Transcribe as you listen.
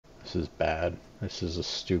This is bad. This is the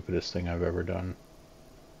stupidest thing I've ever done.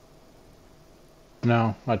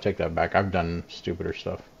 No, I take that back. I've done stupider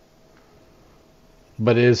stuff.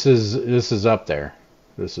 But this is up there.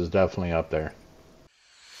 This is definitely up there.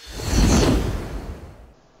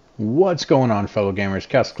 What's going on, fellow gamers?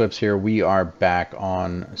 ChaosEclipse here. We are back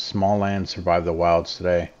on Smalland Survive the Wilds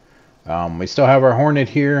today. We still have our Hornet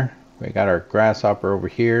here. We got our Grasshopper over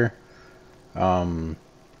here.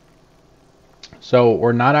 So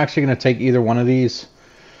we're not actually going to take either one of these.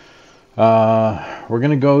 We're going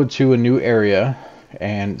to go to a new area.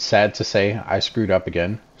 And sad to say, I screwed up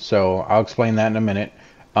again. So I'll explain that in a minute.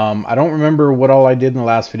 I don't remember what all I did in the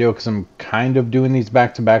last video because I'm kind of doing these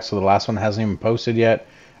back to back. So the last one hasn't even posted yet.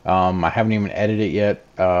 I haven't even edited it yet.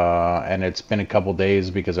 And it's been a couple days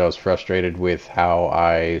because I was frustrated with how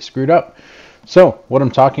I screwed up. So what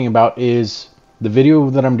I'm talking about is the video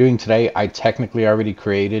that I'm doing today, I technically already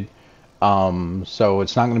created. So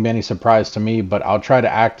it's not going to be any surprise to me, but I'll try to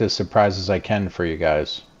act as surprised as I can for you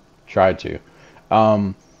guys. Try to.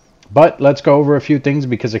 But let's go over a few things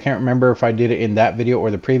because I can't remember if I did it in that video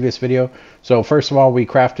or the previous video. So first of all, we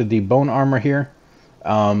crafted the bone armor here.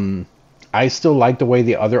 I still like the way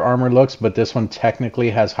the other armor looks, but this one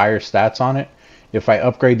technically has higher stats on it. If I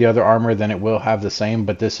upgrade the other armor, then it will have the same,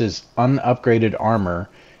 but this is unupgraded armor,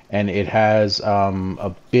 and it has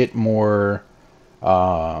a bit more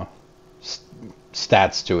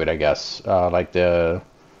stats to it, I guess. Like the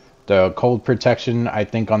cold protection, I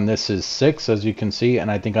think on this is 6, as you can see, and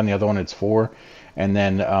I think on the other one it's 4. And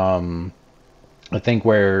then I think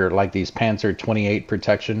where like these pants are 28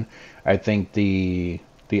 protection, I think the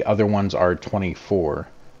other ones are 24.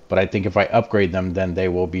 But I think if I upgrade them, then they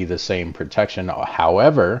will be the same protection.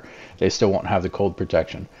 However, they still won't have the cold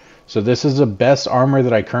protection. So this is the best armor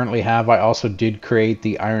that I currently have. I also did create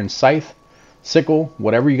the iron scythe, sickle,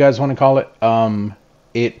 whatever you guys want to call it.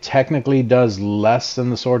 It technically does less than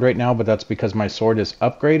the sword right now, but that's because my sword is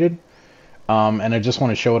upgraded. And I just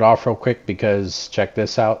want to show it off real quick because check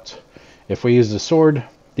this out. If we use the sword,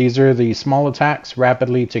 these are the small attacks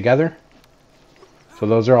rapidly together. So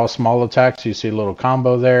those are all small attacks. You see a little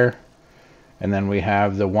combo there. And then we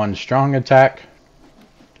have the one strong attack.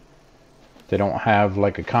 They don't have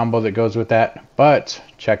like a combo that goes with that. But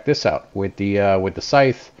check this out. With the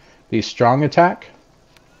scythe, the strong attack.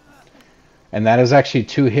 And that is actually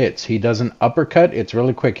 2 hits. He does an uppercut. It's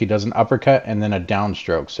really quick. He does an uppercut and then a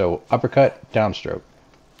downstroke. So uppercut, downstroke.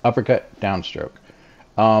 Uppercut, downstroke.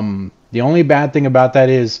 The only bad thing about that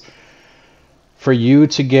is for you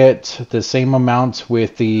to get the same amount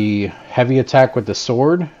with the heavy attack with the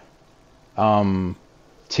sword,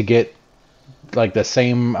 to get like the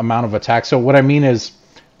same amount of attack. So what I mean is,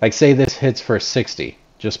 like say this hits for 60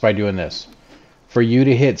 just by doing this. For you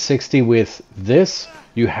to hit 60 with this,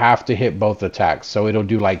 you have to hit both attacks. So it'll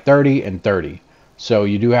do like 30 and 30. So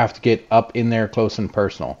you do have to get up in there close and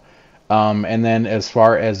personal. And then as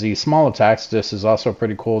far as the small attacks, this is also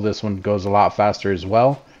pretty cool. This one goes a lot faster as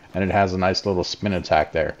well. And it has a nice little spin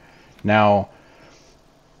attack there. Now,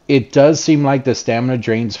 it does seem like the stamina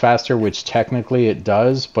drains faster, which technically it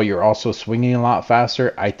does. But you're also swinging a lot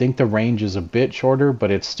faster. I think the range is a bit shorter,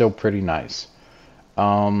 but it's still pretty nice.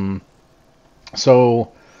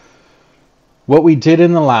 So what we did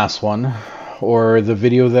in the last one, or the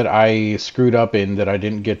video that I screwed up in that I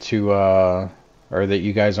didn't get to, or that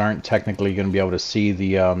you guys aren't technically going to be able to see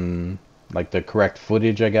the, like the correct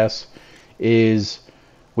footage, I guess, is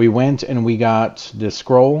we went and we got the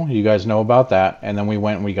scroll. You guys know about that. And then we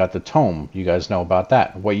went and we got the tome. You guys know about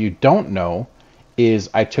that. What you don't know is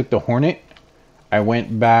I took the Hornet. I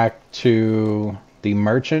went back to the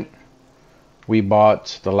merchant. We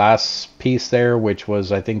bought the last piece there, which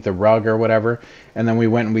was, I think, the rug or whatever. And then we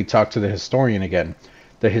went and we talked to the historian again.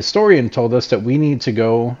 The historian told us that we need to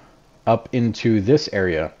go up into this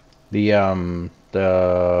area. The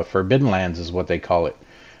Forbidden Lands is what they call it.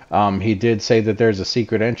 He did say that there's a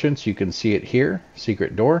secret entrance. You can see it here,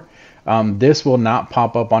 secret door. This will not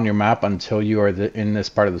pop up on your map until you are in this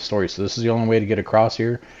part of the story. So this is the only way to get across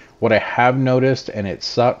here. What I have noticed, and it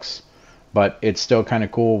sucks, but it's still kind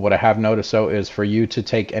of cool. What I have noticed, though, is for you to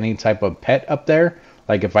take any type of pet up there.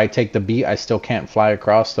 Like if I take the bee, I still can't fly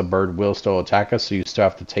across. The bird will still attack us, so you still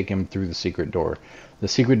have to take him through the secret door. The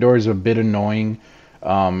secret door is a bit annoying.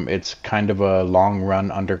 It's kind of a long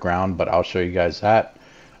run underground, but I'll show you guys that.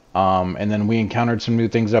 And then we encountered some new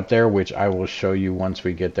things up there, which I will show you once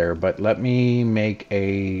we get there. But let me make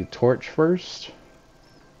a torch first.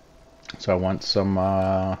 So I want some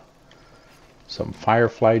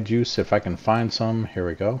firefly juice if I can find some. Here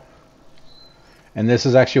we go. And this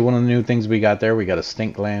is actually one of the new things we got there. We got a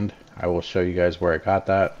stink gland. I will show you guys where I got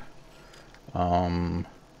that.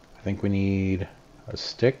 I I think we need a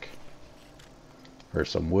stick or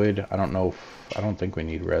some wood. I don't know if, I don't think we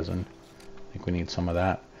need resin. I think we need some of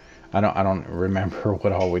that. I don't remember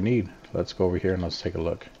what all we need. Let's go over here and let's take a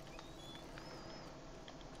look.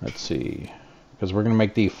 Let's see, because we're gonna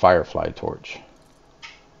make the firefly torch.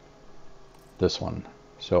 This one.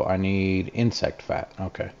 So I need insect fat.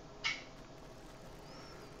 Okay.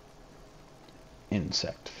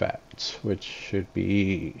 Insect fat, which should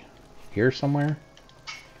be here somewhere.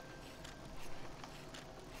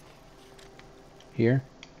 Here.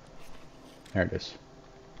 There it is.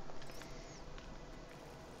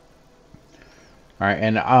 Alright,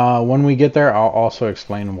 and when we get there, I'll also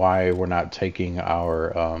explain why we're not taking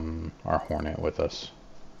our Hornet with us.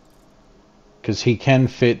 Because he can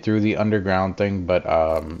fit through the underground thing, but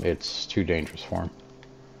it's too dangerous for him.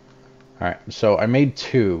 Alright, so I made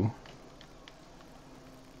 2.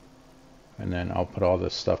 And then I'll put all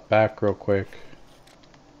this stuff back real quick.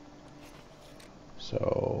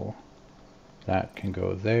 So that can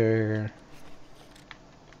go there.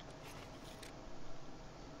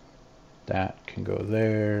 That can go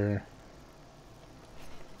there.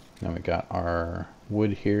 Then we got our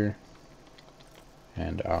wood here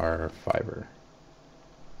and our fiber.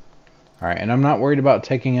 Alright, and I'm not worried about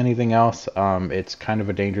taking anything else. It's kind of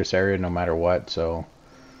a dangerous area no matter what, so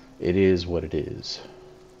it is what it is.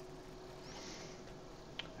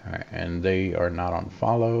 Alright, and they are not on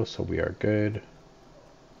follow, so we are good.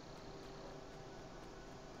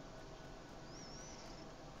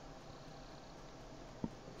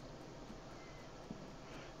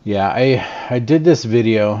 Yeah, I did this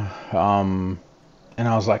video, and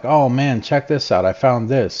I was like, oh man, check this out, I found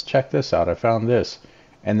this, check this out, I found this.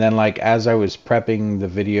 And then like as I was prepping the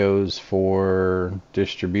videos for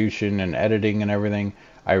distribution and editing and everything,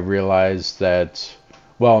 I realized that,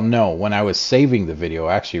 well, no, when I was saving the video,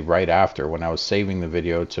 actually right after, when I was saving the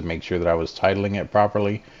video to make sure that I was titling it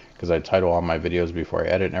properly, because I title all my videos before I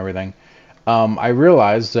edit and everything, I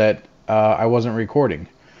realized that I wasn't recording.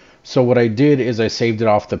 So what I did is I saved it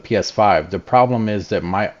off the PS5. The problem is that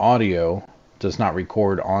my audio does not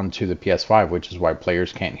record onto the PS5, which is why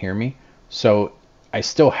players can't hear me. So I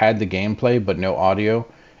still had the gameplay, but no audio,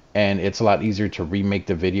 and it's a lot easier to remake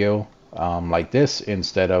the video like this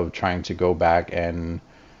instead of trying to go back and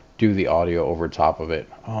do the audio over top of it.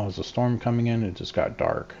 Oh, is a storm coming in? It just got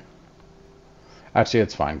dark. Actually,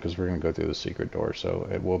 it's fine because we're going to go through the secret door, so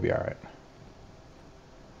it will be alright.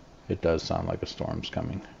 It does sound like a storm's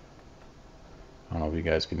coming. I don't know if you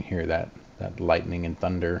guys can hear that lightning and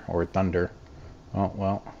thunder, or thunder. Oh,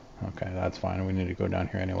 well, okay, that's fine. We need to go down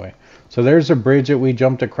here anyway. So there's a bridge that we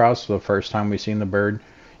jumped across the first time we seen the bird.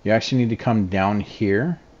 You actually need to come down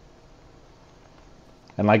here.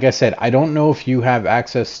 And like I said, I don't know if you have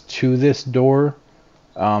access to this door.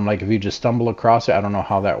 Like if you just stumble across it, I don't know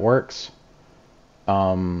how that works.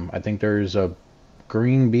 I think there's a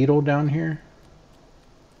green beetle down here,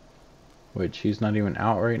 which he's not even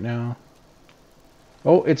out right now.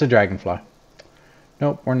 Oh, it's a dragonfly.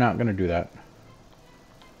 Nope, we're not going to do that.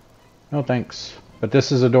 No thanks. But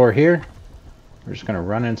this is a door here. We're just going to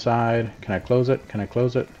run inside. Can I close it? Can I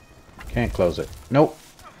close it? Can't close it. Nope.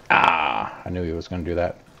 Ah, I knew he was going to do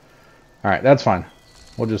that. Alright, that's fine.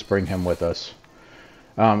 We'll just bring him with us.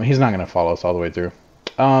 He's not going to follow us all the way through.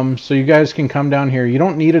 So you guys can come down here. You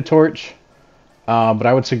don't need a torch. But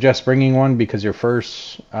I would suggest bringing one because your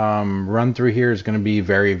first run through here is going to be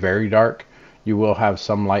very, very dark. You will have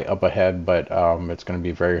some light up ahead, but it's going to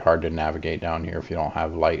be very hard to navigate down here if you don't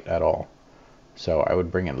have light at all. So I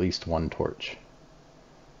would bring at least one torch.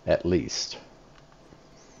 At least.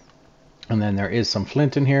 And then there is some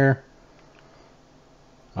flint in here.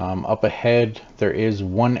 Up ahead, there is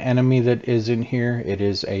one enemy that is in here. It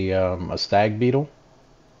is a stag beetle.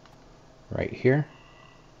 Right here.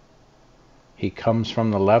 He comes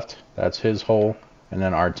from the left. That's his hole. And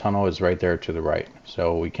then our tunnel is right there to the right.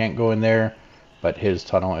 So we can't go in there. But his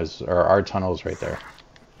tunnel is, or our tunnel is right there.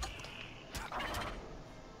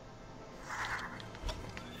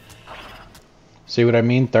 See what I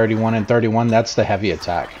mean? 31 and 31, that's the heavy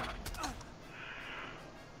attack.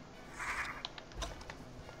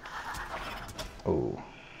 Oh.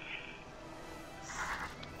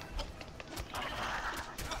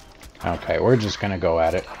 Okay, we're just gonna go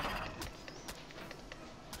at it.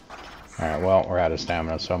 Alright, well, we're out of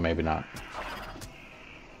stamina, so maybe not.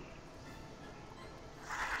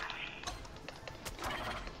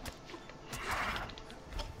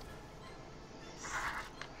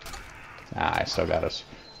 Ah, I still got us.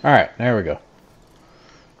 Alright, there we go.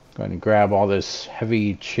 Go ahead and grab all this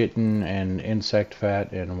heavy chitin and insect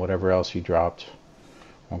fat and whatever else he dropped.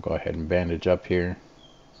 We'll go ahead and bandage up here.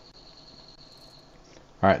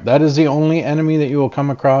 Alright, that is the only enemy that you will come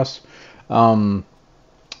across.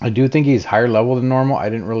 I do think he's higher level than normal. I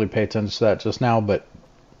didn't really pay attention to that just now, but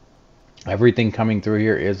everything coming through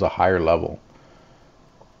here is a higher level.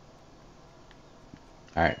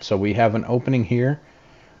 Alright, so we have an opening here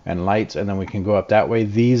and lights, and then we can go up that way.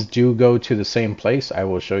 These do go to the same place. I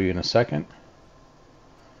will show you in a second.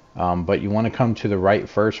 But you want to come to the right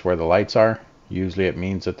first where the lights are. Usually it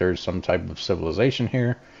means that there's some type of civilization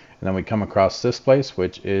here. And then we come across this place,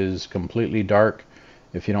 which is completely dark.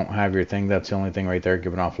 If you don't have your thing, that's the only thing right there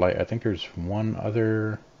giving off light. I think there's one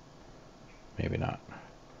other, maybe not.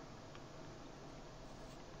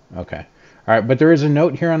 Okay. All right, but there is a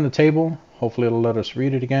note here on the table. Hopefully it'll let us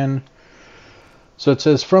read it again. So it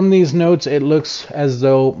says, from these notes, it looks as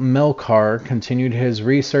though Melkar continued his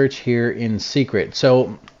research here in secret.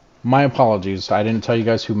 So my apologies. I didn't tell you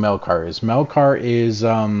guys who Melkar is. Melkar is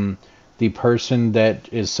the person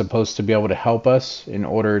that is supposed to be able to help us in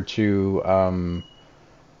order to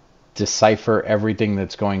decipher everything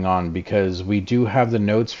that's going on, because we do have the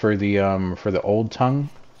notes for the old tongue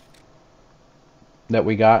that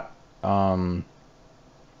we got.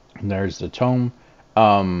 There's the tome,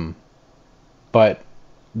 but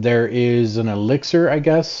there is an elixir, I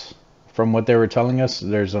guess, from what they were telling us.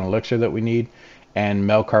 There's an elixir that we need, and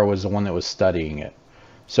Melkar was the one that was studying it.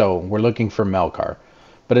 So we're looking for Melkar.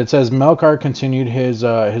 But it says Melkar continued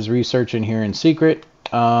his research in here in secret.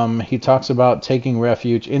 He talks about taking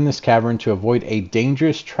refuge in this cavern to avoid a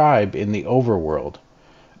dangerous tribe in the overworld.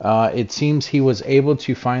 It seems he was able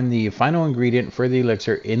to find the final ingredient for the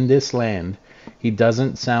elixir in this land. He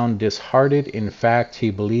doesn't sound disheartened. In fact,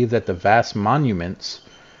 he believed that the vast monuments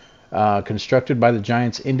constructed by the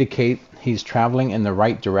giants indicate he's traveling in the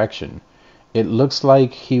right direction. It looks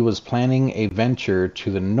like he was planning a venture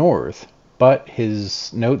to the north, but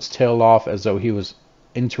his notes tail off as though he was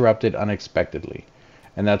interrupted unexpectedly.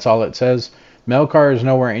 And that's all it says. Melkar is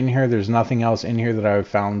nowhere in here. There's nothing else in here that I've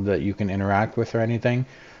found that you can interact with or anything.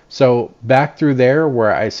 So back through there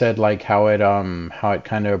where I said like how it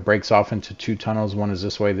kind of breaks off into two tunnels. One is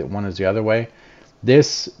this way, that one is the other way.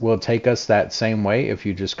 This will take us that same way. If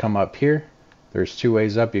you just come up here, there's two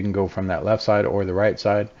ways up. You can go from that left side or the right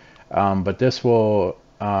side. But this will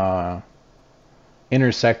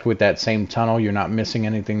intersect with that same tunnel. You're not missing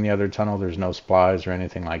anything in the other tunnel. There's no supplies or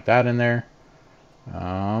anything like that in there.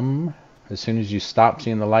 As soon as you stop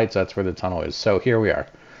seeing the lights, that's where the tunnel is. So here we are.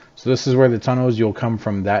 So this is where the tunnel is. You'll come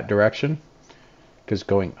from that direction, because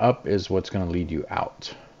going up is what's going to lead you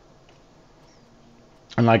out.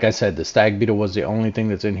 And like I said, the stag beetle was the only thing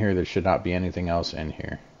that's in here. There should not be anything else in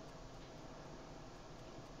here.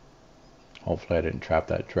 Hopefully I didn't trap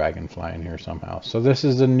that dragonfly in here somehow. So this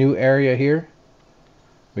is the new area here.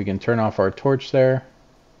 We can turn off our torch there.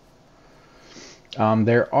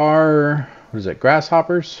 There are, what is it,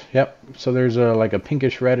 grasshoppers? Yep. So there's like a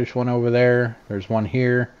pinkish reddish one over there. There's one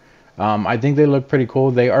here. I think they look pretty cool.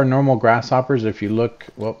 They are normal grasshoppers. If you look,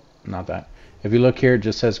 well, not that. If you look here, it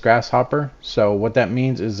just says grasshopper. So what that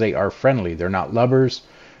means is they are friendly. They're not lubbers.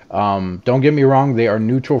 Don't get me wrong. They are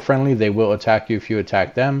neutral friendly. They will attack you if you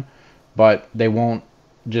attack them, but they won't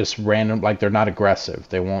just random, like they're not aggressive.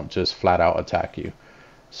 They won't just flat out attack you.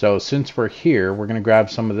 So since we're here, we're going to grab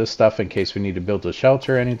some of this stuff in case we need to build a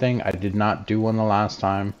shelter or anything. I did not do one the last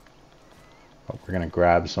time. But we're going to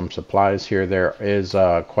grab some supplies here. There is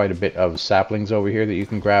quite a bit of saplings over here that you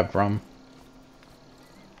can grab from.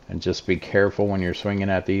 And just be careful when you're swinging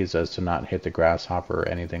at these as to not hit the grasshopper or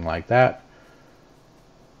anything like that.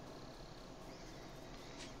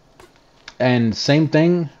 And same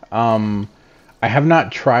thing, I have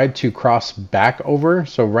not tried to cross back over.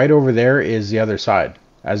 So right over there is the other side.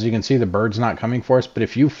 As you can see, the bird's not coming for us, but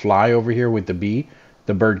if you fly over here with the bee,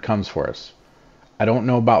 the bird comes for us. I don't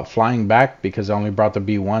know about flying back because I only brought the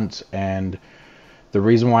bee once, and the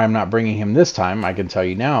reason why I'm not bringing him this time, I can tell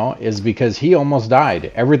you now, is because he almost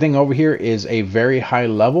died. Everything over here is a very high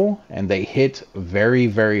level, and they hit very,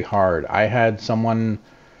 very hard. I had someone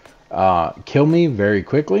kill me very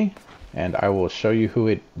quickly, and I will show you who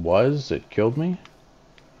it was that killed me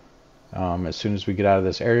as soon as we get out of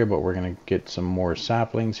this area, but we're going to get some more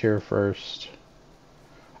saplings here first.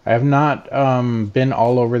 I have not been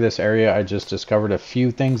all over this area. I just discovered a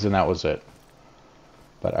few things, and that was it.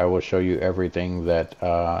 But I will show you everything that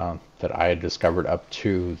that I had discovered up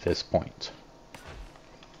to this point,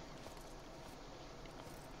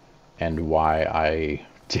 and why I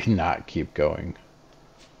did not keep going.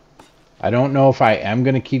 I don't know if I am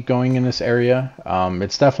going to keep going in this area.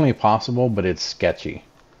 It's definitely possible, but it's sketchy.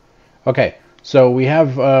 Okay, so we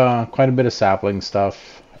have quite a bit of sapling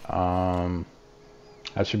stuff.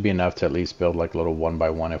 That should be enough to at least build like a little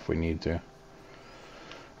 1x1 if we need to.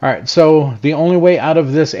 Alright, so the only way out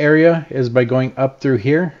of this area is by going up through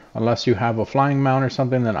here. Unless you have a flying mount or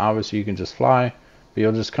something, then obviously you can just fly. But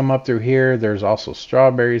you'll just come up through here. There's also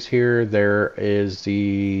strawberries here. There is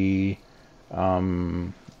the, I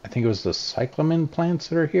think it was the cyclamen plants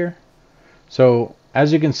that are here. So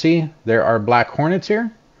as you can see, there are black hornets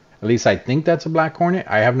here. At least I think that's a black hornet.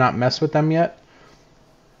 I have not messed with them yet.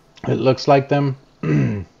 It looks like them,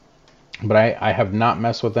 but I have not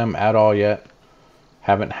messed with them at all yet.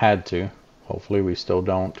 Haven't had to. Hopefully we still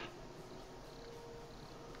don't.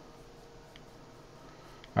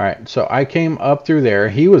 Alright, so I came up through there.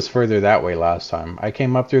 He was further that way last time. I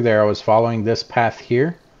came up through there. I was following this path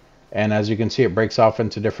here. And as you can see, it breaks off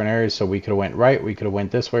into different areas. So we could have went right, we could have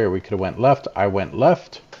went this way, or we could have went left. I went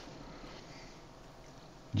left.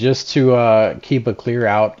 Just to keep a clear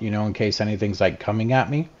out, you know, in case anything's like coming at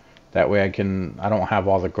me. That way I don't have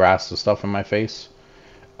all the grass and stuff in my face.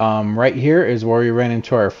 Right here is where we ran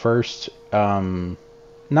into our first,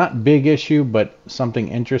 not big issue, but something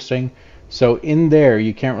interesting. So in there,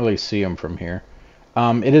 you can't really see him from here.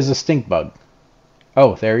 It is a stink bug.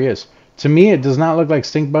 Oh, there he is. To me, it does not look like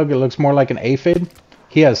stink bug. It looks more like an aphid.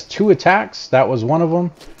 He has 2 attacks. That was one of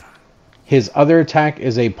them. His other attack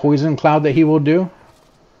is a poison cloud that he will do.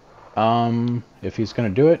 If he's going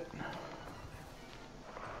to do it.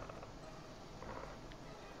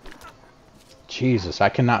 Jesus, I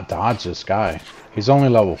cannot dodge this guy. He's only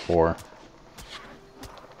level 4.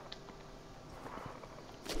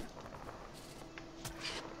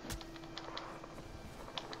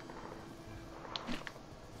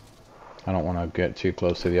 I don't want to get too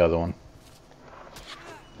close to the other one.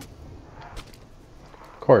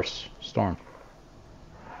 Of course, storm.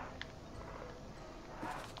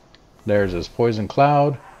 There's his poison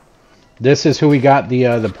cloud. This is who we got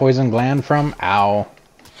the poison gland from. Ow.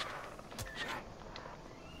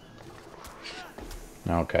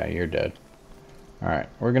 Okay, you're dead. Alright,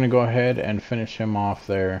 we're gonna go ahead and finish him off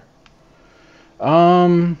there.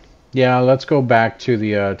 Yeah, let's go back to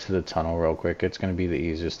the tunnel real quick. It's gonna be the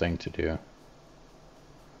easiest thing to do.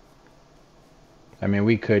 I mean,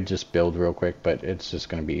 we could just build real quick, but it's just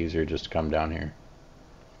gonna be easier just to come down here.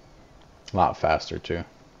 A lot faster too.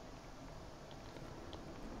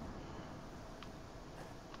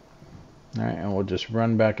 Alright, and we'll just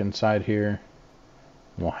run back inside here.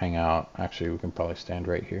 We'll hang out. Actually, we can probably stand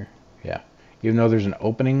right here. Yeah. Even though there's an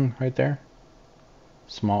opening right there.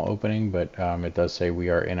 Small opening, but it does say we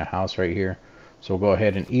are in a house right here. So we'll go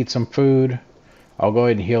ahead and eat some food. I'll go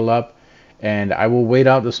ahead and heal up. And I will wait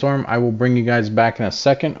out the storm. I will bring you guys back in a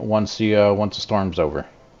second once the storm's over.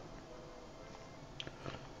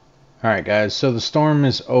 Alright guys, so the storm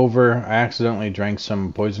is over. I accidentally drank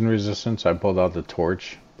some poison resistance. I pulled out the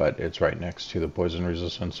torch, but it's right next to the poison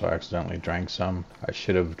resistance, so I accidentally drank some. I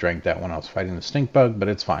should have drank that when I was fighting the stink bug, but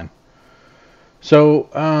it's fine. So,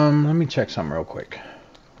 let me check something real quick.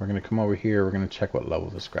 We're going to come over here. We're going to check what level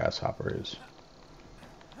this grasshopper is.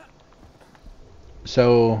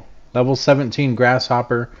 So, level 17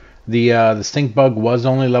 grasshopper. The stink bug was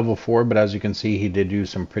only level 4, but as you can see, he did do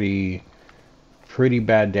some pretty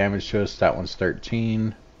bad damage to us. That one's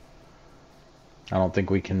 13. I don't think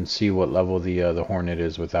we can see what level the hornet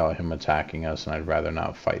is without him attacking us, and I'd rather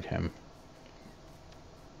not fight him.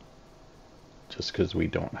 Just because we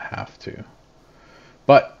don't have to.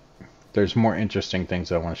 But there's more interesting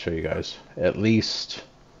things I want to show you guys. At least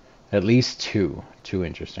two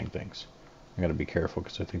interesting things. I gotta be careful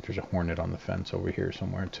because I think there's a hornet on the fence over here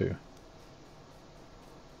somewhere too.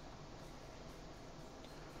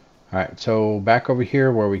 Alright, so back over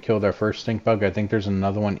here where we killed our first stink bug, I think there's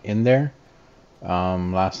another one in there.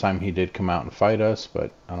 Last time he did come out and fight us,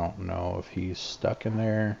 but I don't know if he's stuck in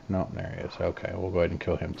there. No, there he is. Okay, we'll go ahead and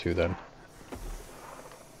kill him too then.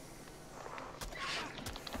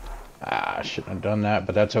 I shouldn't have done that,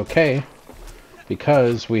 but that's okay.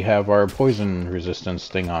 Because we have our poison resistance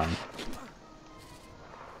thing on.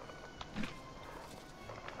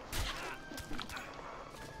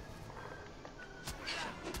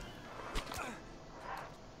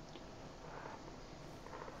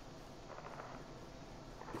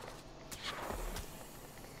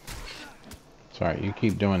 Sorry, you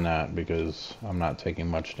keep doing that because I'm not taking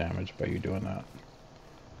much damage by you doing that.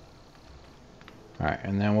 Alright,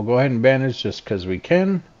 and then we'll go ahead and bandage just because we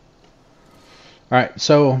can. Alright,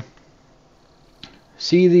 so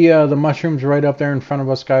see the mushrooms right up there in front of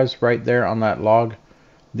us, guys, right there on that log.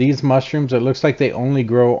 These mushrooms, it looks like they only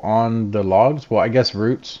grow on the logs. Well, I guess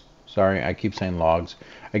roots. Sorry, I keep saying logs.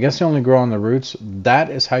 I guess they only grow on the roots. That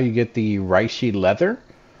is how you get the reishi leather.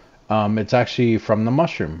 It's actually from the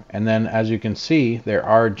mushroom. And then as you can see, there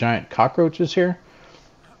are giant cockroaches here.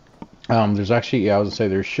 There's actually, yeah, I was gonna say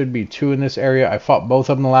there should be 2 in this area. I fought both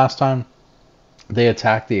of them the last time. They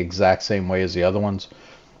attack the exact same way as the other ones.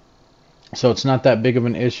 So it's not that big of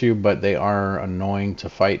an issue, but they are annoying to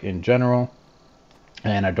fight in general.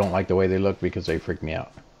 And I don't like the way they look because they freak me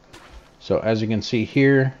out. So as you can see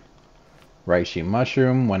here, reishi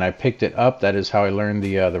mushroom. When I picked it up, that is how I learned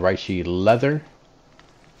the reishi leather.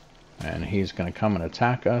 And he's going to come and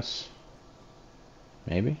attack us.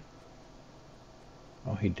 Maybe.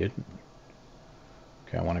 Oh, he didn't.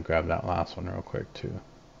 Okay, I want to grab that last one real quick too.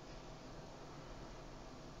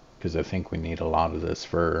 Because I think we need a lot of this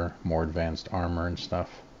for more advanced armor and stuff.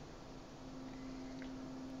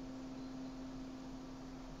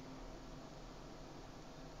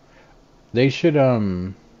 They should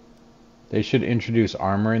introduce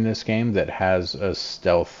armor in this game that has a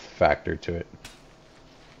stealth factor to it.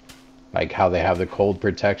 Like how they have the cold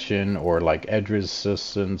protection or like edge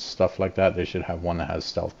resistance, stuff like that. They should have one that has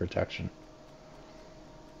stealth protection.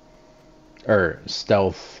 Or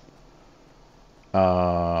stealth,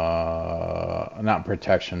 not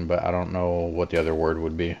protection, but I don't know what the other word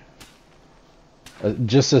would be.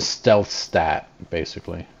 Just a stealth stat,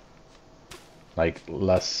 basically. Like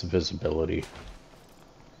less visibility.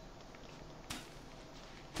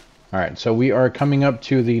 Alright, so we are coming up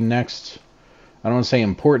to the next, I don't want to say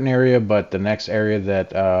important area, but the next area that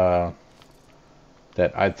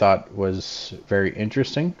that I thought was very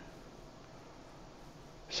interesting.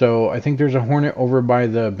 So I think there's a hornet over by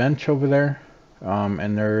the bench over there.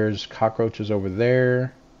 And there's cockroaches over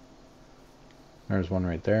there. There's one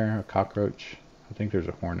right there, a cockroach. I think there's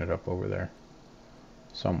a hornet up over there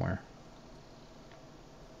somewhere.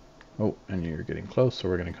 Oh, and you're getting close, so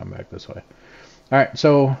we're going to come back this way. Alright,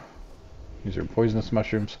 so these are poisonous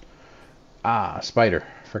mushrooms. Ah, spider.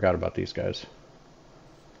 Forgot about these guys.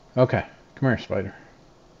 Okay, come here, spider.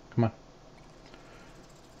 Come on.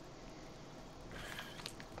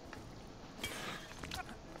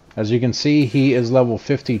 As you can see, he is level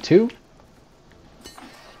 52.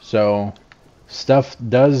 So, stuff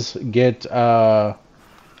does get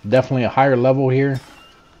definitely a higher level here.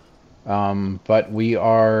 But we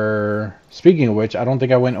are, speaking of which, I don't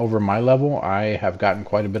think I went over my level. I have gotten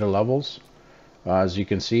quite a bit of levels. As you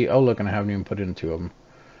can see, oh look, and I haven't even put in 2 of them.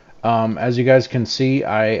 As you guys can see,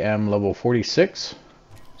 I am level 46.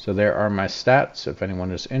 So there are my stats, if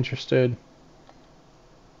anyone is interested.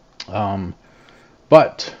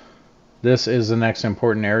 But this is the next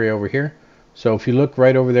important area over here. So if you look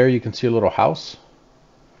right over there, you can see a little house.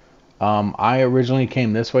 I originally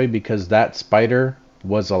came this way because that spider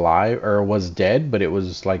was alive, or was dead, but it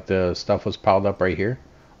was like the stuff was piled up right here.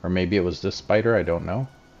 Or maybe it was this spider, I don't know.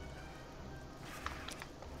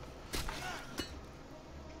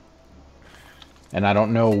 And I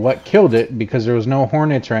don't know what killed it because there was no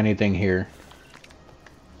hornets or anything here.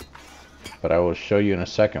 But I will show you in a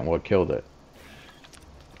second what killed it.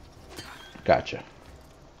 Gotcha.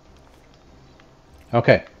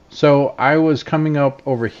 Okay, so I was coming up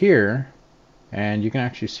over here, and you can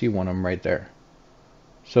actually see one of them right there.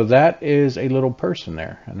 So that is a little person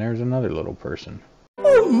there, and there's another little person.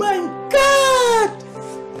 Oh my god!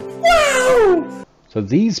 Wow! So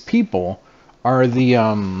these people are the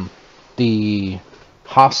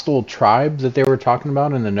hostile tribe that they were talking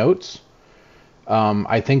about in the notes.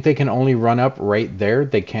 I think they can only run up right there.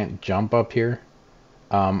 They can't jump up here.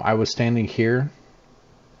 I was standing here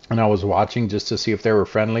and I was watching just to see if they were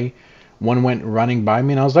friendly. One went running by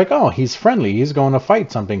me and I was like, oh, he's friendly. He's going to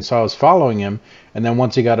fight something. So I was following him. And then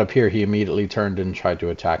once he got up here, he immediately turned and tried to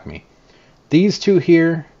attack me. These two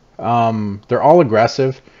here, they're all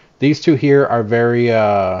aggressive. These two here are very,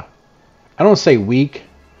 I don't say weak.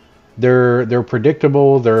 They're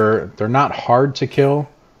predictable. They're not hard to kill.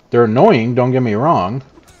 They're annoying, don't get me wrong.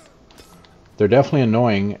 They're definitely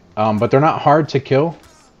annoying, but they're not hard to kill.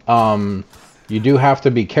 You do have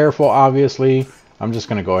to be careful, obviously. I'm just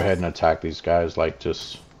going to go ahead and attack these guys, like,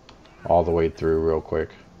 just all the way through real quick.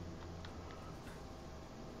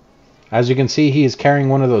 As you can see, he is carrying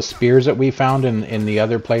one of those spears that we found in the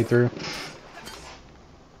other playthrough.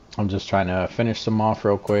 I'm just trying to finish them off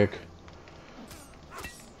real quick.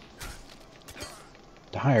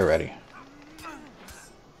 Die already.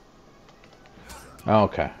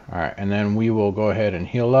 Okay, alright, and then we will go ahead and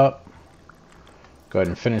heal up. Go ahead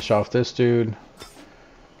and finish off this dude.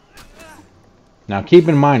 Now keep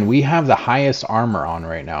in mind, we have the highest armor on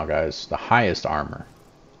right now, guys. The highest armor.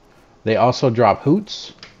 They also drop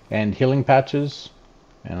hoots and healing patches.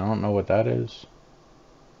 And I don't know what that is.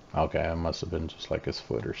 Okay, it must have been just like his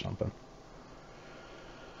foot or something.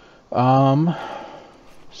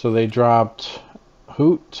 So they dropped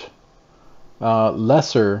hoot,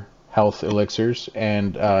 lesser health elixirs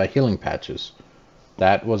and healing patches.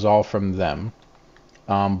 That was all from them.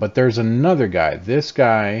 But there's another guy. This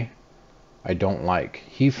guy I don't like.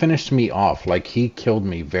 He finished me off. Like, he killed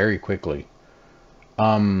me very quickly.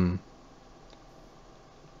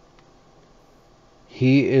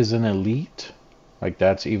 He is an elite. Like,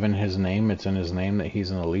 that's even his name. It's in his name that he's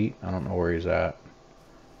an elite. I don't know where he's at.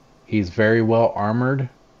 He's very well armored.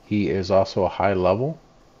 He is also a high level.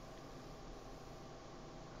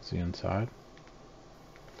 Is he inside?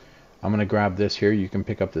 I'm going to grab this here. You can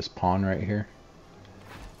pick up this pawn right here.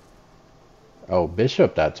 Oh,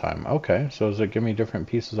 bishop that time. Okay, so does it give me different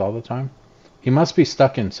pieces all the time? He must be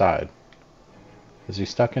stuck inside. Is he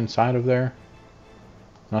stuck inside of there?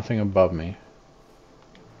 Nothing above me.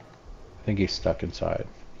 I think he's stuck inside.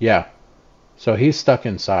 Yeah. So he's stuck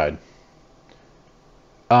inside.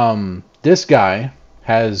 This guy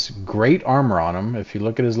has great armor on him. If you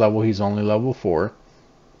look at his level, he's only level 4.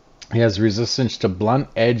 He has resistance to blunt,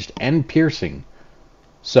 edged, and piercing.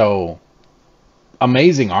 So,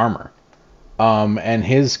 amazing armor. And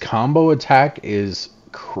his combo attack is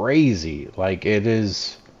crazy. Like, it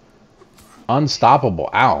is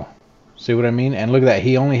unstoppable. Ow. See what I mean? And look at that.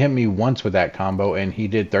 He only hit me once with that combo, and he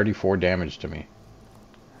did 34 damage to me.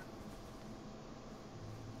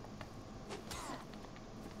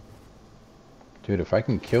 Dude, if I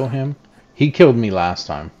can kill him... He killed me last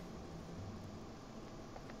time.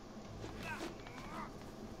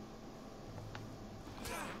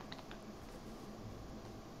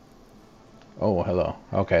 Oh, hello.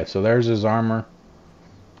 Okay, so there's his armor.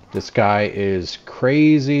 This guy is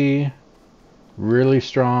crazy. Really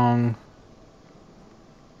strong.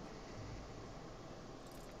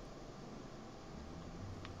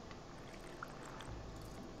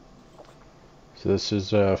 So this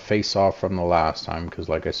is a face-off from the last time, because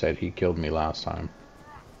like I said, he killed me last time.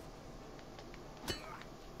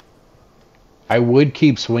 I would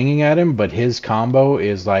keep swinging at him, but his combo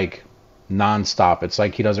is like non-stop. It's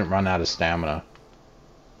like he doesn't run out of stamina.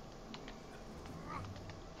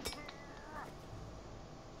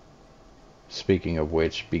 Speaking of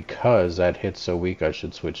which, because that hit's so weak, I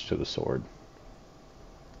should switch to the sword.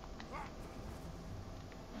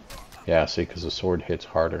 Yeah, see, because the sword hits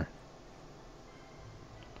harder.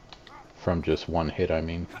 From just one hit, I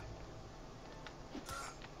mean.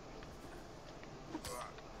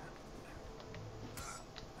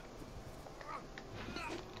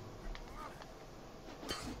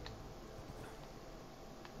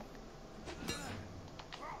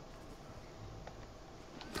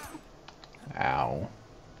 Ow.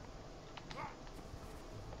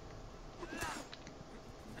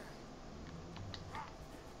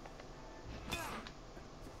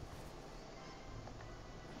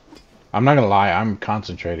 I'm not gonna lie, I'm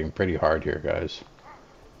concentrating pretty hard here, guys.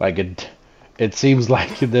 Like, it seems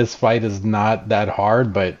like this fight is not that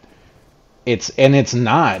hard, but it's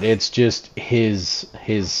not. It's just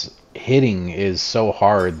his hitting is so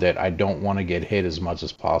hard that I don't want to get hit as much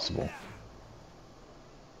as possible.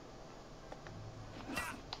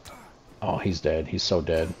 Oh, he's dead. He's so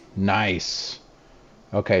dead. Nice.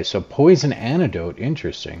 Okay, so poison antidote.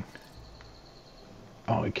 Interesting.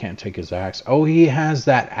 Oh, he can't take his axe. Oh, he has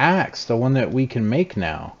that axe, the one that we can make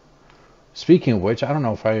now. Speaking of which, I don't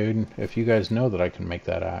know if you guys know that I can make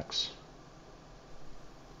that axe.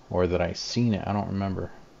 Or that I seen it. I don't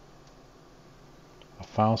remember. A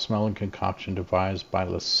foul-smelling concoction devised by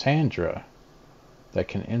Lysandra that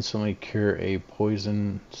can instantly cure a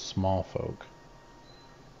poison small folk.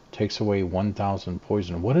 Takes away 1,000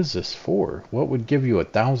 poison. What is this for? What would give you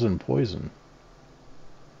 1,000 poison?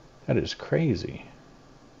 That is crazy.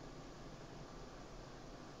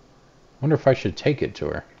 Wonder if I should take it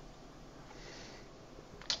to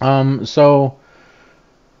her. So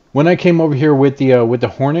when I came over here with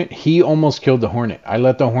the Hornet, he almost killed the Hornet. I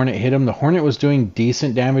let the Hornet hit him. The Hornet was doing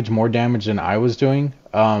decent damage, more damage than I was doing.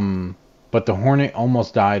 But the Hornet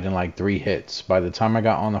almost died in like 3 hits. By the time I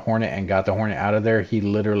got on the Hornet and got the Hornet out of there, he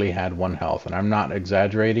literally had 1 health. And I'm not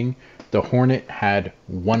exaggerating. The Hornet had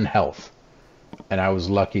 1 health. And I was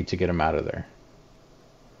lucky to get him out of there.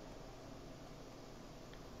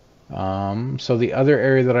 So the other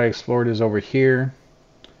area that I explored is over here.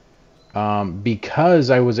 Because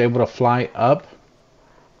I was able to fly up.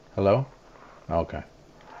 Hello? Okay.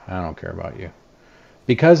 I don't care about you.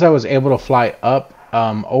 Because I was able to fly up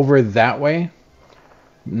over that way,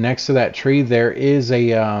 next to that tree, there is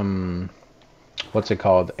a, what's it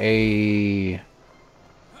called? A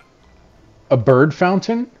bird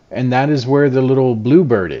fountain, and that is where the little blue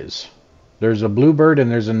bird is. There's a blue bird and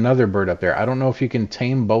there's another bird up there. I don't know if you can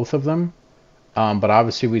tame both of them, but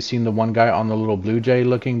obviously we've seen the one guy on the little blue jay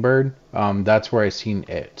looking bird. That's where I seen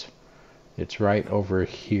it. It's right over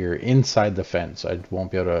here, inside the fence. I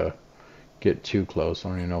won't be able to get too close. I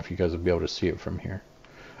don't even know if you guys will be able to see it from here.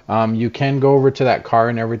 You can go over to that car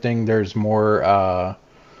and everything. There's more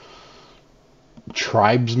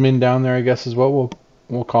tribesmen down there, I guess is what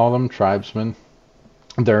we'll call them, tribesmen.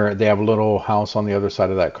 They have a little house on the other side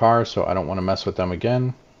of that car, so I don't want to mess with them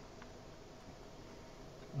again.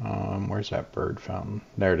 Where's that bird fountain?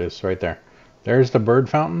 There it is, right there. There's the bird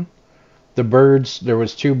fountain. The birds, there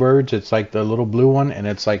was two birds. It's like the little blue one, and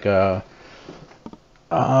it's like a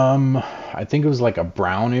I think it was like a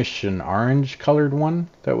brownish and orange colored one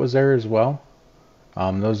that was there as well.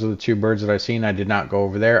 Those are the two birds that I seen. I did not go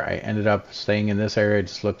over there. I ended up staying in this area. I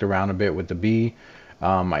just looked around a bit with the bee.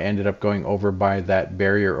 I ended up going over by that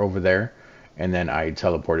barrier over there, and then I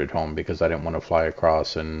teleported home because I didn't want to fly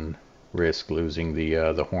across and risk losing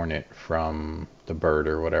the hornet from the bird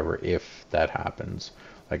or whatever if that happens.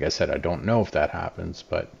 Like I said, I don't know if that happens,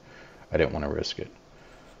 but I didn't want to risk it.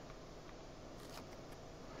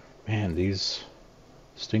 Man, these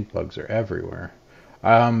stink bugs are everywhere.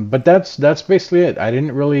 But that's basically it. I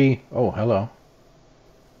didn't really... Oh, hello.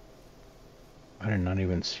 I did not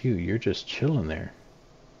even see you. You're just chilling there.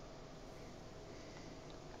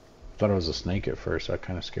 Thought it was a snake at first. That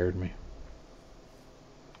kind of scared me.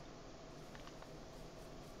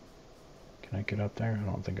 Can I get up there? I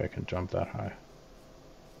don't think I can jump that high.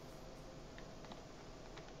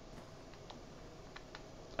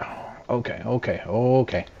 Oh, okay, okay,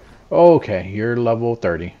 okay. Okay, you're level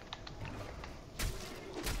 30.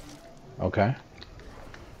 Okay.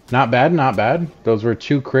 Not bad, not bad. Those were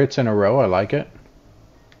 2 crits in a row. I like it.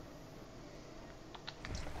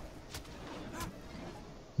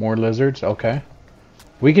 More lizards. Okay.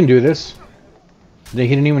 We can do this. He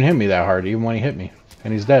didn't even hit me that hard, even when he hit me.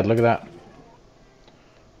 And he's dead. Look at that.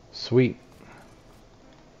 Sweet.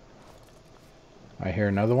 I hear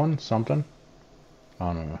another one. Something.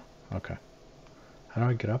 Oh, no, no. Okay. How do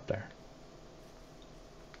I get up there?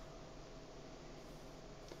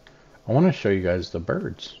 I want to show you guys the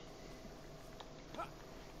birds.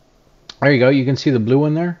 There you go. You can see the blue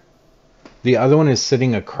one there. The other one is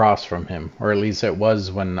sitting across from him, or at least it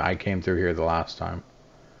was when I came through here the last time.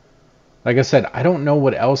 Like I said, I don't know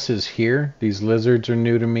what else is here. These lizards are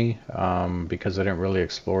new to me because I didn't really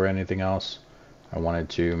explore anything else. I wanted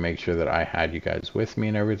to make sure that I had you guys with me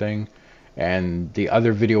and everything. And the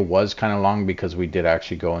other video was kind of long because we did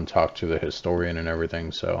actually go and talk to the historian and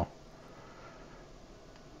everything, so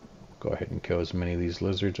go ahead and kill as many of these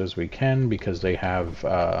lizards as we can because they have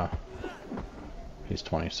he's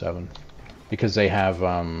 27 because they have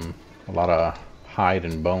a lot of hide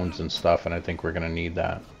and bones and stuff, and I think we're gonna need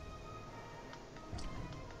that.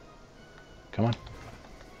 Come on.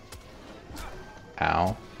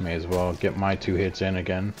 Ow. May as well get my 2 hits in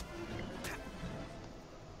again.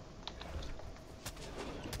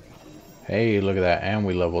 Hey, look at that, and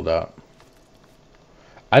we leveled up.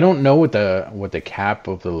 I don't know what the cap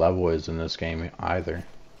of the level is in this game either.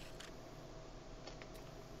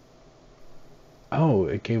 Oh,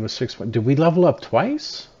 it gave us 6. Did we level up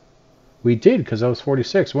twice? We did, because I was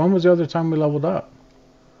 46. When was the other time we leveled up?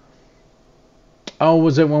 Oh,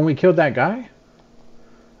 was it when we killed that guy?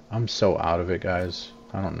 I'm so out of it, guys.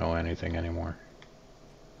 I don't know anything anymore.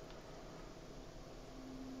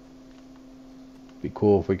 Be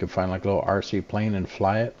cool if we could find like a little RC plane and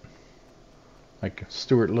fly it. Like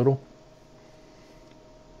Stuart Little.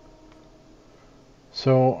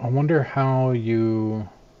 So, I wonder how you...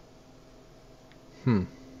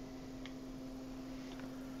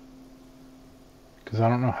 Because I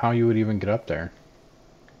don't know how you would even get up there.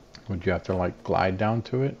 Would you have to like glide down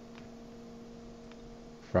to it?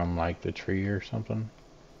 From like the tree or something?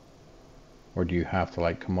 Or do you have to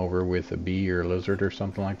like come over with a bee or a lizard or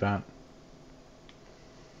something like that?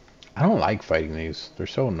 I don't like fighting these. They're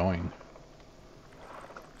so annoying.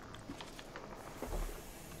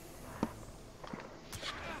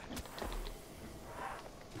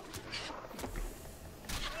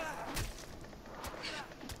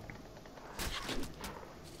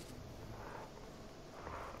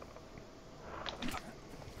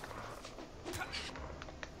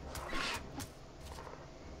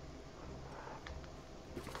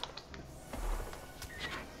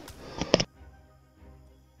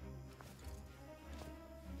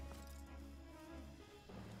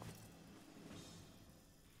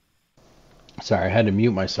 Sorry, I had to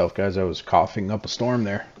mute myself, guys. I was coughing up a storm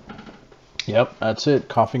there. Yep, that's it.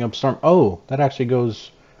 Coughing up a storm. Oh, that actually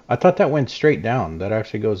goes... I thought that went straight down. That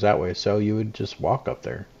actually goes that way. So you would just walk up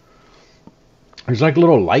there. There's like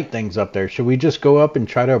little light things up there. Should we just go up and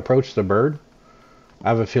try to approach the bird? I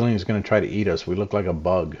have a feeling he's going to try to eat us. We look like a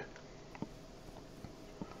bug.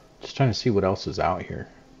 Just trying to see what else is out here.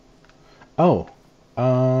 Oh,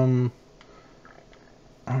 um,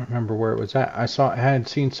 I don't remember where it was at. I had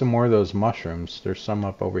seen some more of those mushrooms. There's some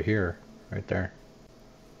up over here, right there.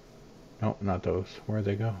 Nope, not those. Where'd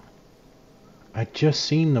they go? I just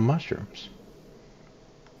seen the mushrooms.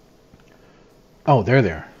 Oh, they're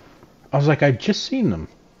there. I was like, I just seen them.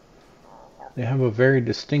 They have a very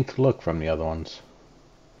distinct look from the other ones.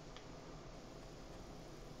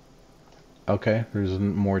 Okay, there's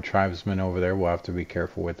more tribesmen over there. We'll have to be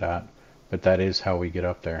careful with that. But that is how we get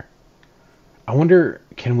up there. I wonder,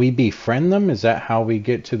 can we befriend them? Is that how we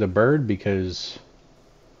get to the bird? Because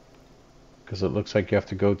it looks like you have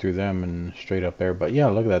to go through them and straight up there. But yeah,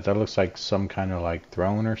 look at that. That looks like some kind of like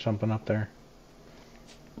throne or something up there.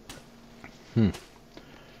 I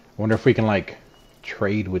wonder if we can like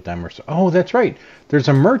trade with them or so. Oh, that's right. There's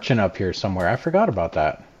a merchant up here somewhere. I forgot about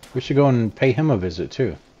that. We should go and pay him a visit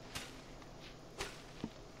too.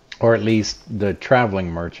 Or at least the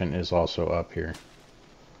traveling merchant is also up here.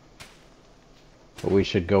 But we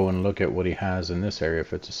should go and look at what he has in this area,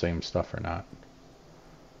 if it's the same stuff or not.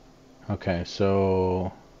 Okay,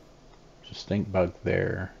 so just stink bug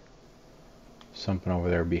there. Something over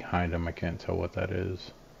there behind him. I can't tell what that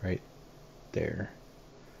is. Right there.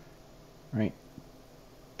 Right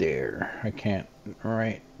there. I can't.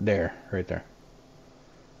 Right there. Right there.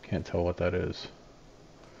 Can't tell what that is.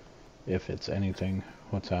 If it's anything.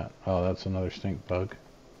 What's that? Oh, that's another stink bug.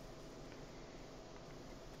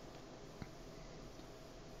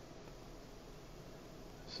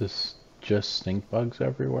 Is this just stink bugs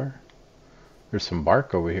everywhere? There's some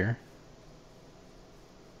bark over here.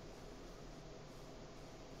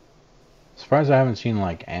 Surprised I haven't seen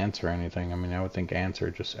like ants or anything. I mean, I would think ants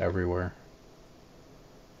are just everywhere.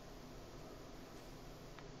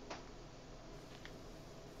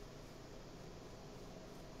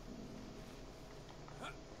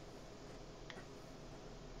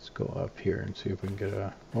 Let's go up here and see if we can get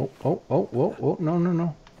a... Oh,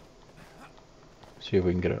 no. See if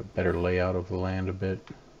we can get a better layout of the land a bit.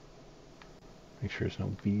 Make sure there's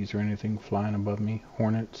no bees or anything flying above me.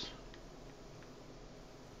 Hornets.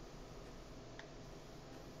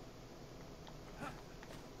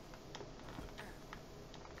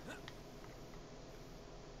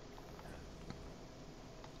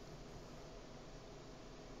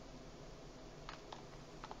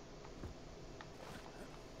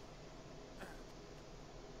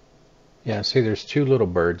 Yeah, see, there's two little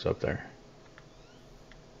birds up there.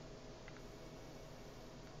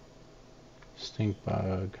 Stink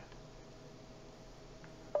bug.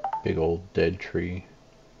 Big old dead tree.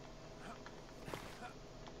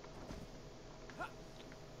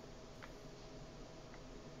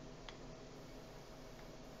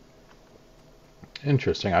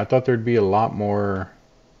 Interesting. I thought there'd be a lot more...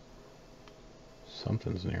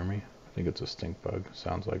 Something's near me. I think it's a stink bug.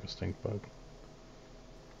 Sounds like a stink bug.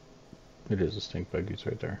 It is a stink bug. He's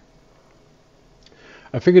right there.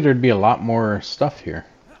 I figured there'd be a lot more stuff here.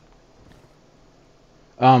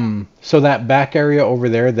 So that back area over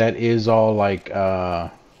there, that is all like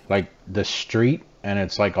the street, and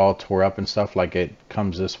it's like all tore up and stuff. Like it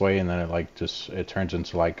comes this way, and then it like just it turns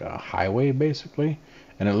into like a highway basically,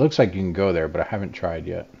 and it looks like you can go there, but I haven't tried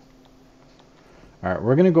yet. All right,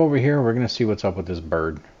 we're gonna go over here. We're gonna see what's up with this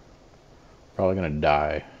bird. Probably gonna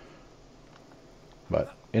die,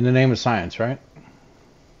 but in the name of science, right?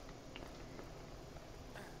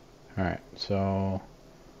 All right, so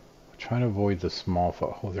try to avoid the small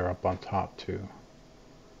foot. Oh, they're up on top too.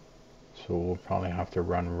 So we'll probably have to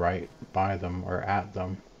run right by them or at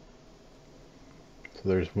them. So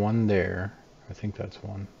there's one there. I think that's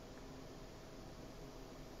one.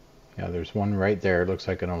 Yeah, there's one right there. It looks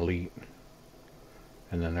like an elite.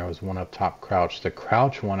 And then there was one up top crouched. The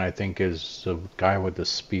crouch one, I think, is the guy with the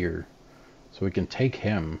spear. So we can take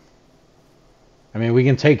him. I mean, we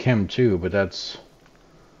can take him too, but that's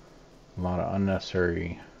a lot of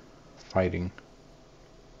unnecessary fighting.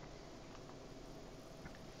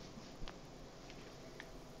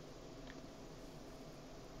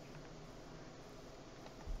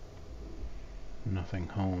 Nothing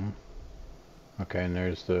home. Okay, and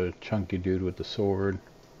there's the chunky dude with the sword.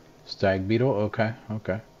 Stag beetle? Okay,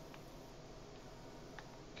 okay.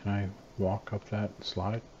 Can I walk up that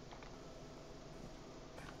slide?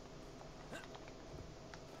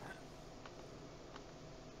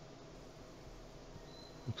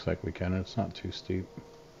 Looks like we can. It's not too steep.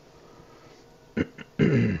 I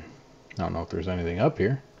don't know if there's anything up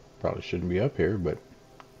here. Probably shouldn't be up here, but...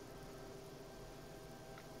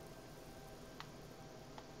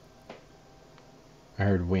 I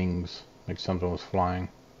heard wings, like something was flying.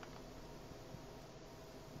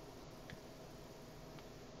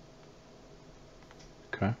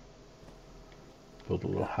 Okay. Build a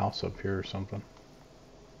little house up here or something.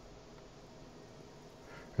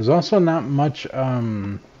 There's also not much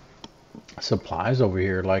supplies over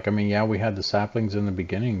here. Like, I mean, yeah, we had the saplings in the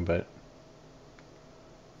beginning, but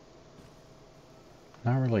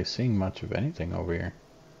not really seeing much of anything over here.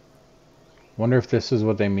 Wonder if this is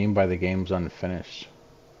what they mean by the game's unfinished.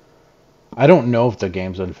 I don't know if the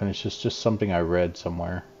game's unfinished. It's just something I read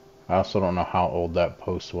somewhere. I also don't know how old that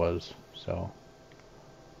post was, so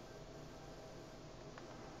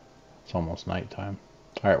it's almost nighttime.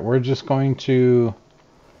 All right, we're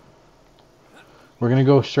gonna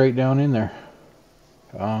go straight down in there.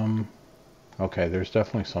 Okay, there's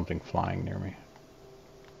definitely something flying near me.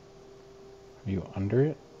 Are you under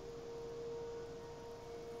it?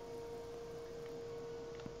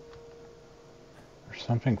 There's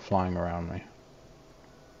something flying around me.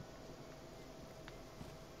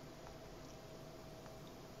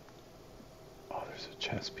 Oh, there's a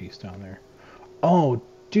chess piece down there. Oh,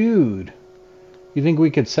 dude! You think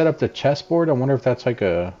we could set up the chessboard? I wonder if that's like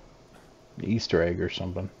a Easter egg or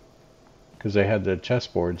something. Because they had the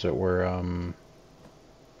chessboards that were on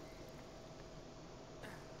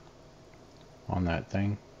that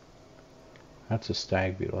thing. That's a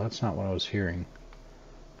stag beetle. That's not what I was hearing.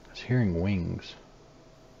 I was hearing wings.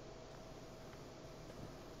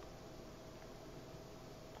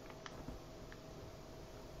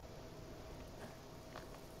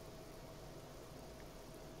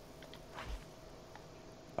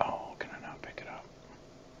 Oh, can I not pick it up?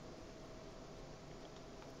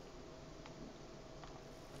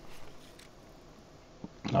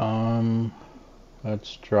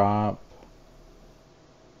 Let's drop.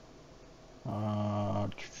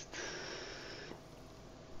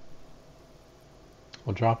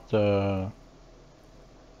 We'll drop the.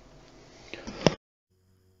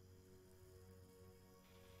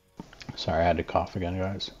 Sorry, I had to cough again,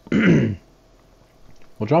 guys. We'll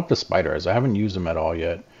drop the spider eyes. I haven't used them at all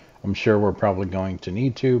yet. I'm sure we're probably going to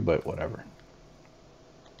need to, but whatever.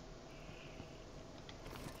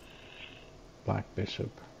 Black Bishop.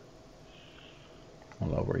 How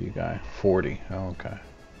low were you, guy? 40. Oh, okay.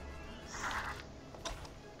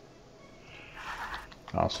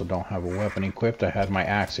 I also don't have a weapon equipped. I had my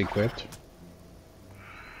axe equipped.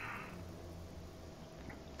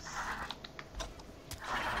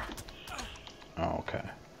 Oh, okay.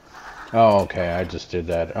 Oh, okay. I just did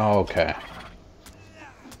that. Oh, okay.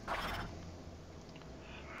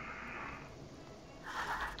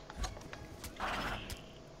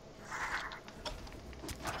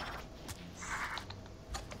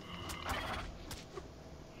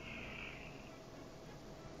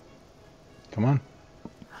 Come on.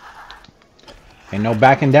 Ain't no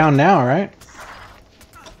backing down now, right?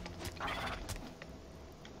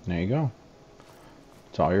 There you go.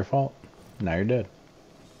 It's all your fault. Now you're dead.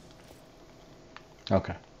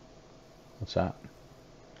 Okay. What's that?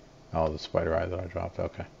 Oh, the spider eye that I dropped.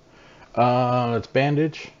 Okay. Let's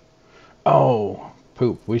bandage. Oh,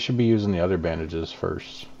 poop. We should be using the other bandages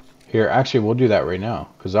first. Here, actually, we'll do that right now,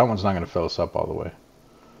 because that one's not going to fill us up all the way.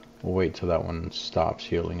 We'll wait till that one stops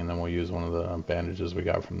healing, and then we'll use one of the bandages we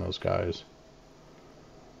got from those guys.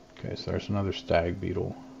 Okay, so there's another stag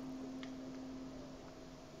beetle.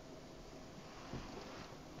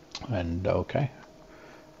 And, okay.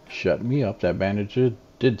 Shut me up. That bandage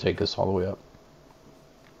did take us all the way up.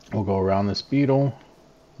 We'll go around this beetle.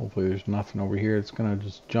 Hopefully there's nothing over here that's going to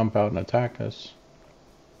just jump out and attack us.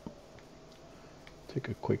 Take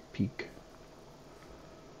a quick peek.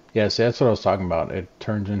 Yeah, see, that's what I was talking about. It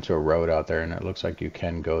turns into a road out there, and it looks like you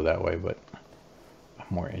can go that way, but I'm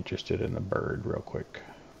more interested in the bird real quick.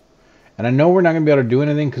 And I know we're not going to be able to do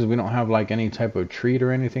anything because we don't have like any type of treat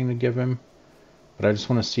or anything to give him. But I just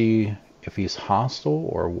want to see if he's hostile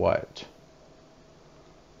or what.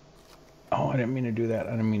 Oh, I didn't mean to do that.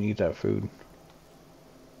 I didn't mean to eat that food.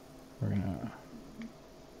 We're gonna...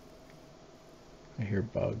 I hear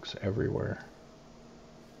bugs everywhere.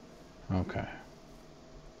 Okay.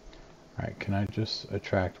 Alright, can I just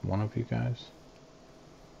attract one of you guys?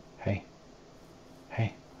 Hey.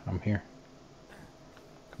 Hey, I'm here.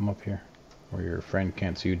 Come up here. Or your friend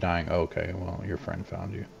can't see you dying. Okay, well, your friend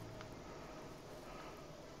found you.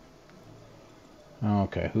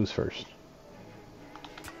 Okay, who's first?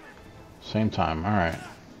 Same time, alright.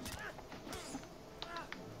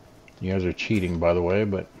 You guys are cheating, by the way,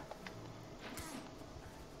 but...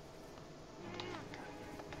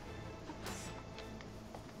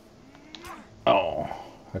 Oh,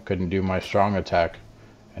 I couldn't do my strong attack.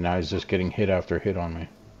 And now he's just getting hit after hit on me.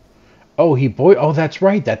 Oh, oh, that's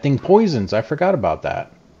right. That thing poisons. I forgot about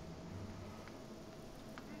that.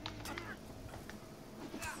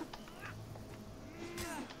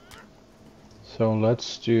 So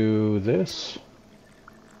let's do this.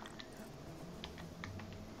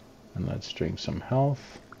 And let's drink some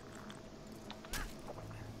health.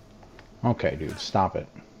 Okay, dude, stop it.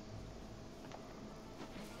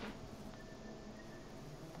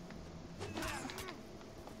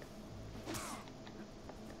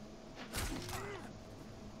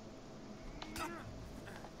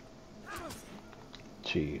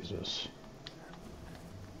 Jesus.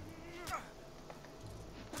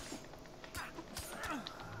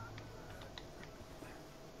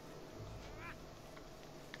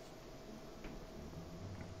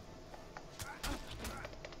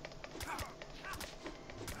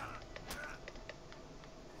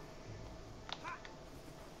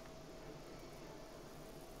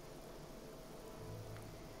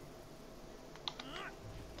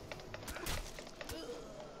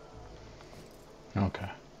 Okay.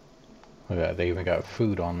 Look at that, they even got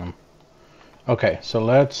food on them. Okay, so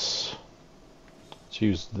let's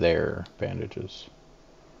use their bandages.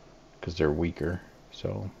 Because they're weaker,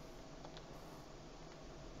 so...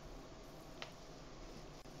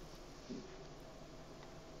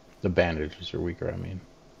 The bandages are weaker, I mean.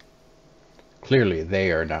 Clearly,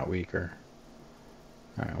 they are not weaker.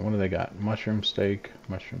 Alright, what do they got? Mushroom steak,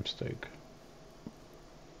 mushroom steak.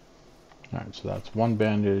 Alright, so that's one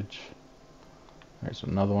bandage. There's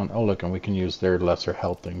another one. Oh, look, and we can use their lesser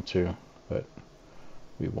health thing too, but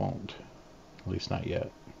we won't. At least not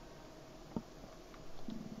yet.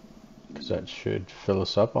 Because that should fill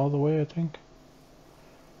us up all the way, I think.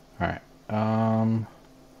 Alright.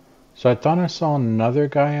 So I thought I saw another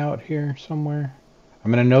guy out here somewhere. I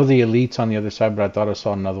mean, I know the elite's on the other side, but I thought I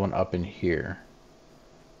saw another one up in here.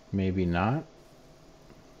 Maybe not.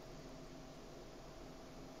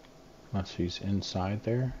 Unless he's inside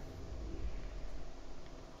there.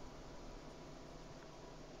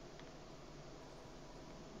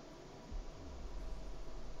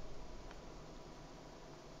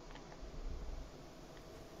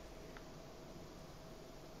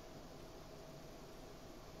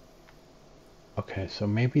 Okay, so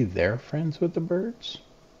maybe they're friends with the birds?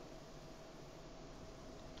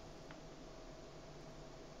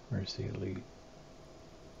 Where's the elite?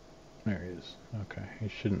 There he is. Okay, he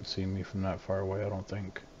shouldn't see me from that far away, I don't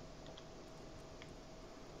think.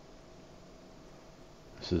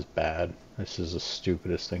 This is bad. This is the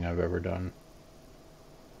stupidest thing I've ever done.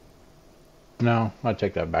 No, I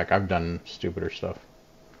take that back. I've done stupider stuff.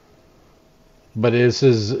 But this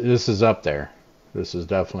is up there. This is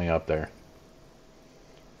definitely up there.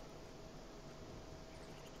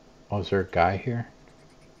 Oh, is there a guy here?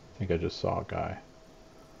 I think I just saw a guy.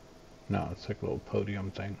 No, it's like a little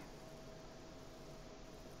podium thing.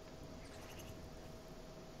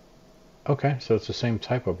 Okay, so it's the same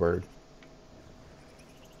type of bird.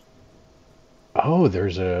 Oh,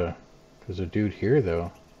 there's a dude here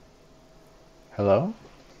though. Hello?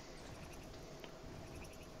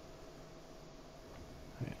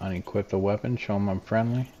 Unequip the weapon, show him I'm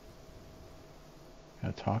friendly. Can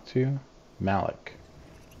I talk to you? Malik.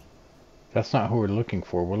 That's not who we're looking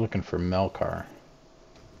for. We're looking for Melkar.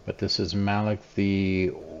 But this is Malik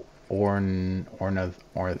the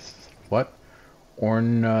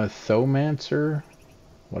Ornithomancer?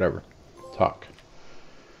 Whatever. Talk.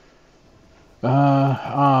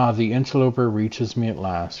 The interloper reaches me at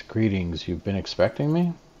last. Greetings, you've been expecting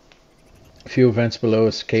me? A few events below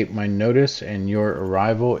escaped my notice, and your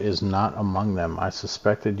arrival is not among them. I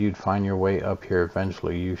suspected you'd find your way up here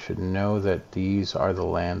eventually. You should know that these are the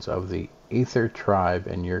lands of the Aether tribe,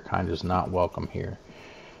 and your kind is not welcome here.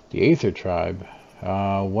 The Aether tribe?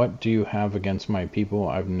 What do you have against my people?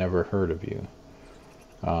 I've never heard of you.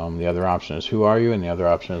 The other option is, who are you? And the other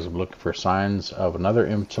option is, I'm looking for signs of another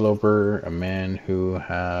interloper, a man who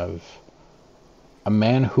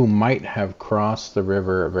might have crossed the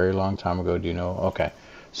river a very long time ago. Do you know? Okay.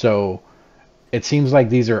 So it seems like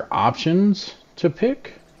these are options to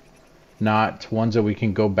pick, not ones that we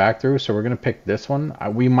can go back through. So we're going to pick this one.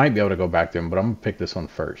 We might be able to go back through them, but I'm going to pick this one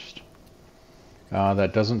first.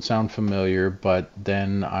 That doesn't sound familiar, but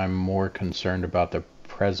then I'm more concerned about the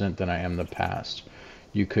present than I am the past.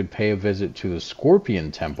 You could pay a visit to the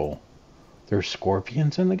Scorpion Temple. There's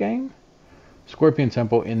scorpions in the game? Scorpion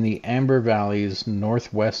Temple in the Amber Valleys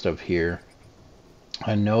northwest of here.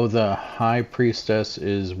 I know the High Priestess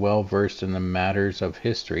is well versed in the matters of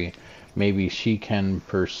history. Maybe she can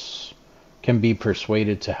be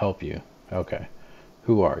persuaded to help you. Okay.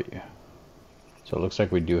 Who are you? So it looks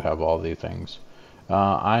like we do have all the things.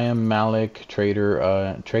 I am Malik, trader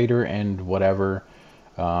and whatever,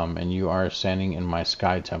 and you are standing in my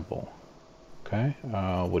Sky Temple. Okay.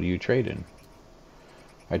 What are you trading?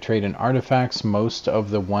 I trade in artifacts. Most of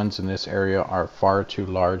the ones in this area are far too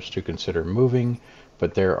large to consider moving,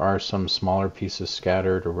 but there are some smaller pieces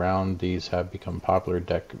scattered around. These have become popular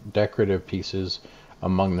decorative pieces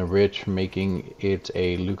among the rich, making it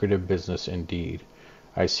a lucrative business indeed.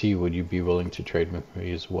 I see. Would you be willing to trade with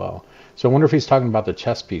me as well? So I wonder if he's talking about the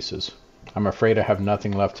chess pieces. I'm afraid I have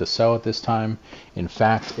nothing left to sell at this time. In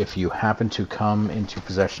fact, if you happen to come into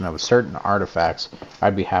possession of certain artifacts,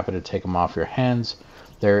 I'd be happy to take them off your hands.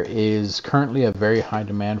 There is currently a very high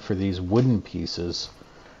demand for these wooden pieces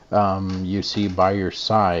you see by your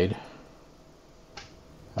side.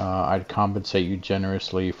 I'd compensate you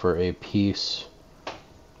generously for a piece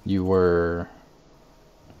for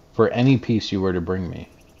any piece you were to bring me.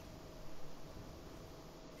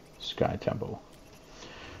 Sky Temple.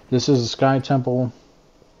 This is a Sky Temple.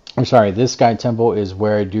 I'm sorry, this Sky Temple is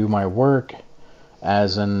where I do my work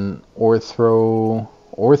as an orthomancer,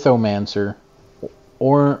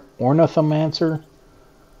 or ornithomancer,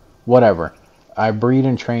 whatever. I breed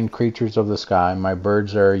and train creatures of the sky. My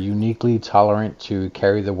birds are uniquely tolerant to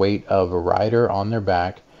carry the weight of a rider on their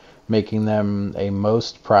back, making them a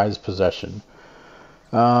most prized possession.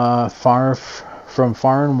 From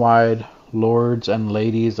far and wide, lords and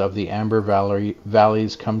ladies of the Amber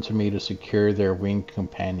Valleys come to me to secure their winged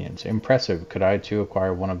companions. Impressive. Could I too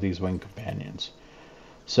acquire one of these winged companions?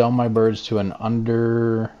 Sell my birds to an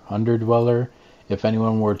underdweller. If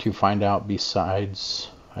anyone were to find out, besides,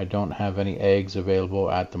 I don't have any eggs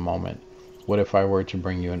available at the moment. What if I were to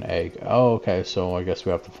bring you an egg? Oh, okay, so I guess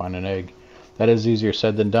we have to find an egg. That is easier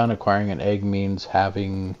said than done. Acquiring an egg means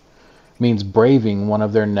braving one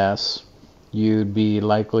of their nests. You'd be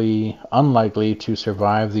unlikely to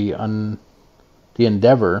survive the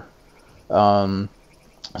endeavor.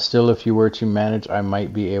 Still, if you were to manage, I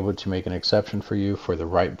might be able to make an exception for you for the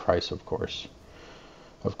right price, of course.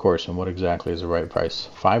 Of course, and what exactly is the right price?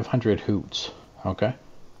 500 hoots. Okay.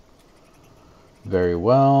 Very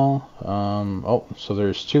well. Oh, so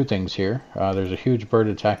there's two things here. There's a huge bird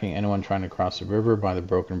attacking anyone trying to cross the river by the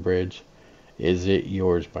broken bridge. Is it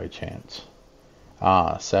yours by chance?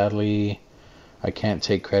 Sadly, I can't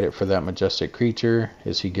take credit for that majestic creature.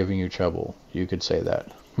 Is he giving you trouble? You could say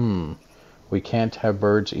that. We can't have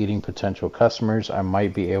birds eating potential customers. I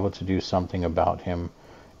might be able to do something about him.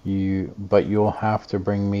 But you'll have to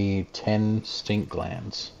bring me 10 stink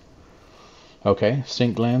glands. Okay,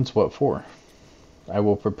 stink glands, what for? I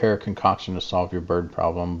will prepare a concoction to solve your bird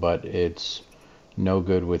problem, but it's no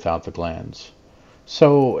good without the glands.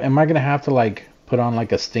 So, am I going to have to, like, put on,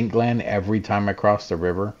 like, a stink gland every time I cross the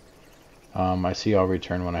river? I see I'll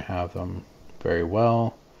return when I have them. Very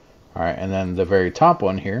well. Alright, and then the very top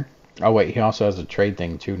one here. Oh, wait, he also has a trade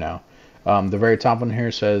thing, too, now. The very top one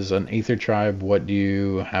here says, an Aether tribe, what do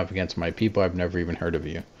you have against my people? I've never even heard of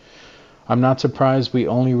you. I'm not surprised. We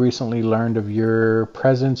only recently learned of your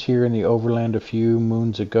presence here in the Overland a few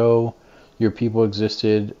moons ago. Your people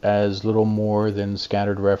existed as little more than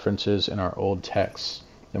scattered references in our old texts.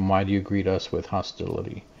 Then why do you greet us with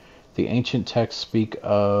hostility? The ancient texts speak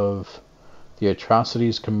of the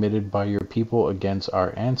atrocities committed by your people against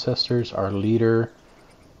our ancestors. Our leader,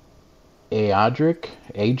 Edric,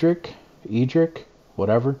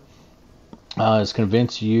 whatever, is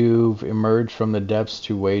convinced you've emerged from the depths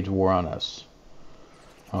to wage war on us.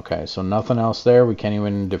 Okay, so nothing else there. We can't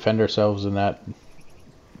even defend ourselves in that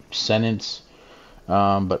sentence.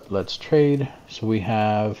 But let's trade. So we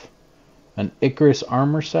have an Icarus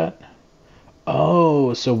armor set.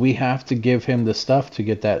 Oh, so we have to give him the stuff to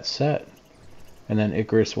get that set. And then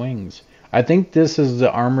Icarus wings. I think this is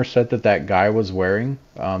the armor set that guy was wearing.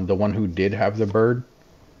 The one who did have the bird.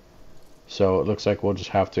 So it looks like we'll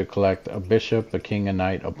just have to collect a bishop, a king, a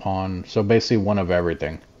knight, a pawn. So basically one of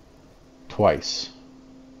everything. Twice.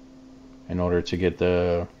 In order to get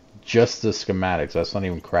just the schematics. That's not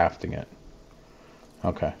even crafting it.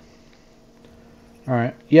 Okay.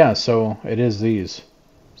 Alright. Yeah, so it is these.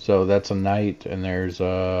 So that's a knight, and there's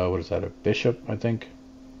what is that, a bishop, I think?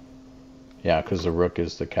 Yeah, because the rook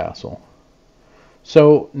is the castle.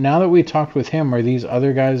 So now that we talked with him, are these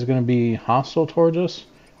other guys going to be hostile towards us?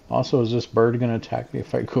 Also, is this bird going to attack me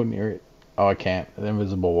if I go near it? Oh, I can't. The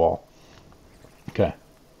invisible wall. Okay.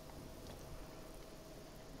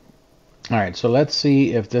 Alright, so let's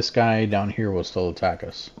see if this guy down here will still attack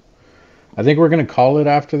us. I think we're going to call it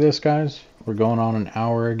after this, guys. We're going on an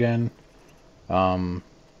hour again. But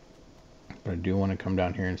I do want to come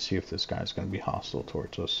down here and see if this guy's going to be hostile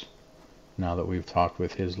towards us. Now that we've talked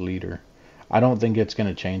with his leader. I don't think it's going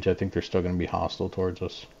to change. I think they're still going to be hostile towards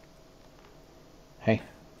us. Hey.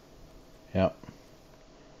 Yep.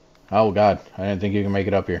 Oh, God. I didn't think you could make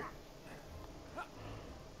it up here.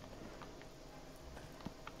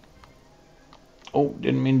 Oh,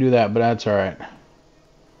 didn't mean to do that, but that's alright.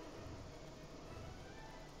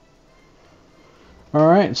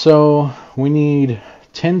 Alright, so we need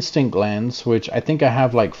 10 stink glands, which I think I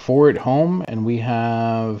have like 4 at home, and we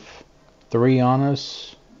have 3 on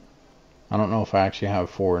us. I don't know if I actually have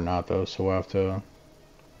 4 or not, though, so we'll have to...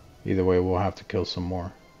 Either way, we'll have to kill some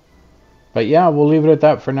more. But yeah, we'll leave it at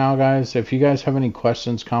that for now, guys. If you guys have any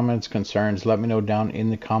questions, comments, concerns, let me know down in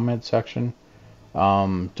the comment section.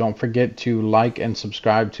 Don't forget to like and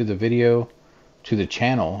subscribe to the video, to the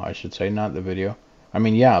channel, I should say, not the video. I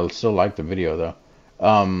mean, yeah, I'll still like the video,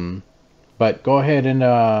 though. But go ahead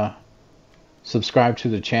and subscribe to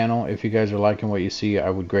the channel if you guys are liking what you see. I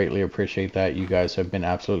would greatly appreciate that. You guys have been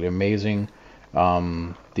absolutely amazing.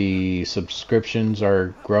 The subscriptions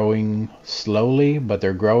are growing slowly, but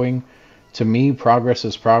they're growing. To me, progress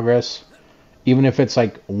is progress. Even if it's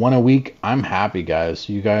like 1 a week, I'm happy, guys.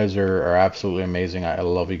 You guys are absolutely amazing. I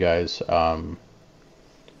love you guys.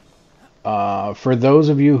 For those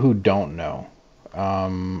of you who don't know,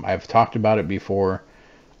 I've talked about it before.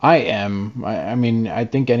 I mean, I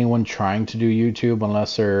think anyone trying to do YouTube,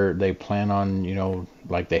 unless they plan on, you know,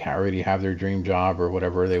 like they already have their dream job or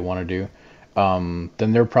whatever they want to do,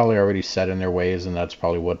 then they're probably already set in their ways, and that's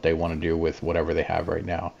probably what they want to do with whatever they have right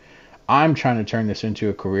now. I'm trying to turn this into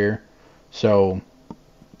a career, so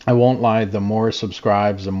I won't lie, the more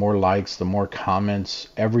subscribes, the more likes, the more comments,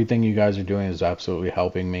 everything you guys are doing is absolutely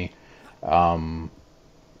helping me.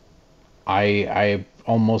 I've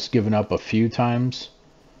almost given up a few times.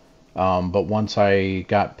 But once I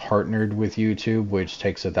got partnered with YouTube, which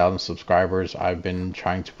takes 1,000 subscribers, I've been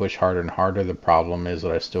trying to push harder and harder. The problem is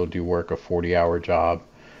that I still do work a 40-hour job,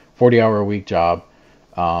 40-hour-a-week job.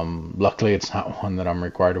 Luckily, it's not one that I'm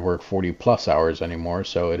required to work 40 plus hours anymore,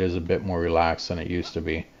 so it is a bit more relaxed than it used to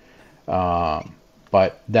be.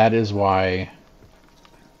 But that is why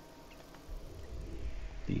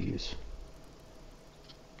these...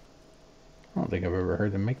 I don't think I've ever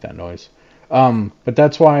heard them make that noise. But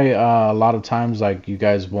that's why a lot of times, like, you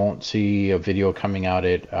guys won't see a video coming out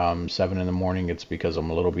at 7 in the morning. It's because I'm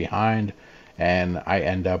a little behind, and I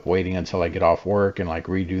end up waiting until I get off work and like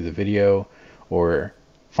redo the video or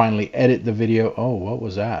finally edit the video. Oh, what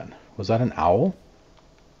was that? Was that an owl?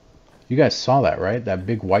 You guys saw that, right? That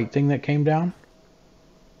big white thing that came down?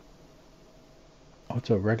 Oh, it's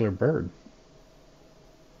a regular bird.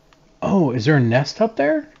 Oh, is there a nest up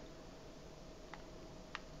there?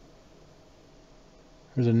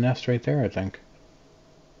 There's a nest right there, I think.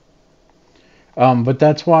 But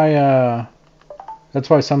that's why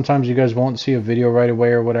sometimes you guys won't see a video right away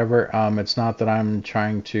or whatever. It's not that I'm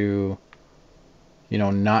trying to, you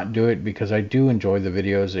know, not do it, because I do enjoy the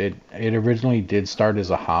videos. It originally did start as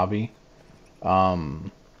a hobby,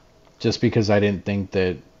 just because I didn't think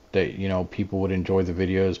that you know, people would enjoy the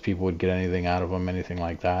videos, people would get anything out of them, anything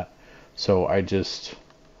like that. So I just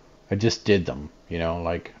did them, you know,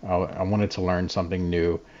 like I wanted to learn something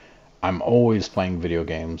new. I'm always playing video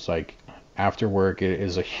games. Like, after work, it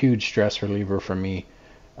is a huge stress reliever for me.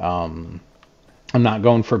 I'm not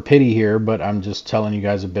going for pity here, but I'm just telling you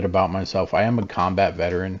guys a bit about myself. I am a combat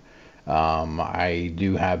veteran. I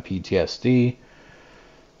do have PTSD,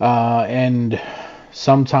 and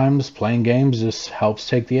sometimes playing games just helps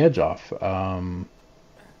take the edge off.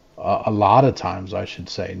 A lot of times, I should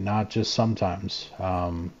say, not just sometimes.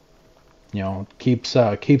 You know, keeps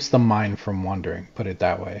the mind from wandering, put it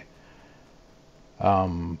that way.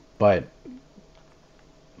 But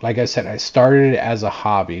like I said, I started it as a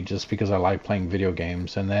hobby just because I like playing video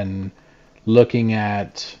games, and then looking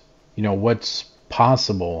at, you know, what's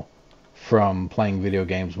possible from playing video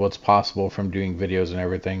games, what's possible from doing videos and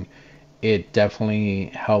everything. It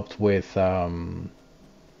definitely helped with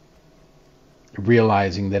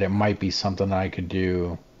realizing that it might be something that I could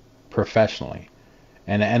do professionally.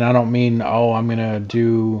 And I don't mean, oh, I'm gonna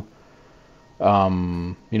do,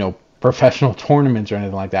 you know, professional tournaments or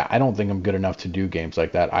anything like that. I don't think I'm good enough to do games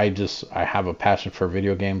like that. I have a passion for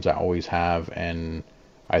video games. I always have, and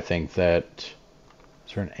I think that...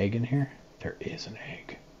 Is there an egg in here? There is an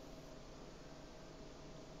egg.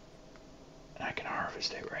 And I can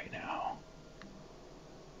harvest it right now.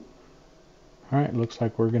 Alright, looks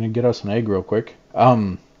like we're gonna get us an egg real quick.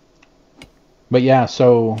 But yeah,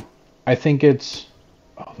 so I think it's...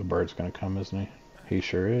 Oh, the bird's gonna come, isn't he? He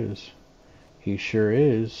sure is. He sure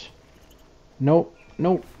is. Nope,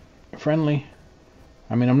 nope. Friendly.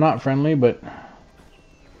 I mean, I'm not friendly, but...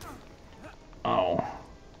 Oh.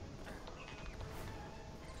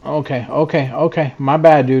 Okay, okay, okay. My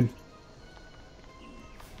bad, dude.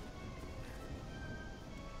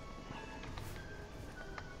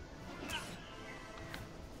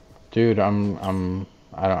 Dude, I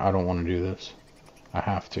don't want to do this. I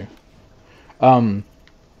have to.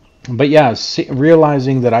 But yeah,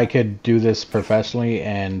 realizing that I could do this professionally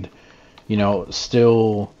and, you know,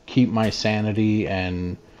 still keep my sanity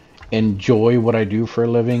and enjoy what I do for a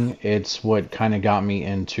living, it's what kind of got me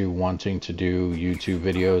into wanting to do YouTube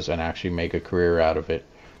videos and actually make a career out of it.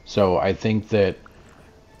 So I think that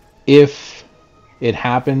if it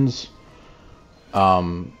happens,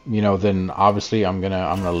 you know, then obviously I'm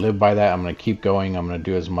gonna live by that. I'm gonna keep going. I'm gonna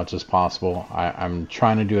do as much as possible. I'm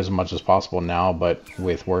trying to do as much as possible now, but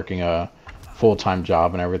with working a full-time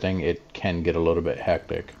job and everything, it can get a little bit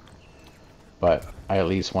hectic. But I at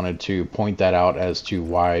least wanted to point that out as to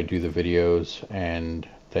why I do the videos, and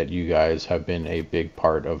that you guys have been a big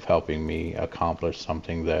part of helping me accomplish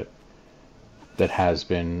something that has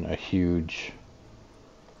been a huge,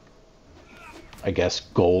 I guess,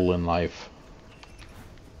 goal in life.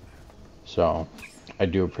 So I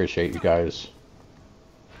do appreciate you guys.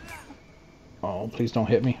 Oh, please don't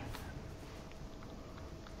hit me.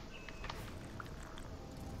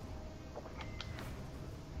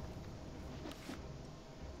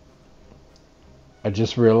 I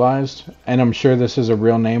just realized, and I'm sure this is a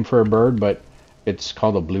real name for a bird, but it's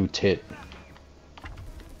called a blue tit.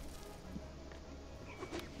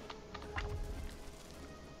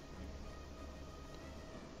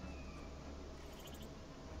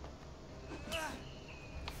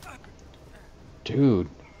 Dude.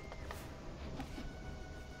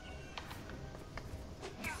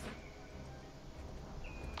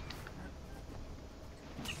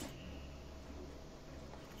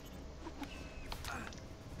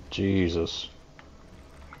 Jesus.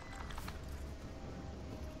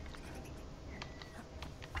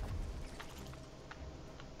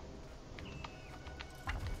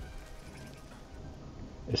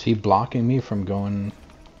 Is he blocking me from going?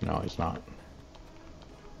 No, he's not.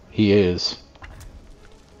 He is.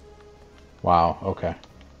 Wow, okay.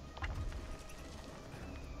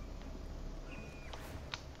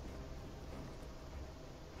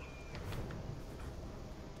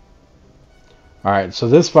 Alright, so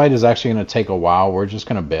this fight is actually going to take a while. We're just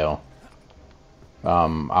going to bail.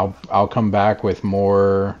 I'll come back with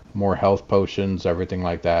more health potions, everything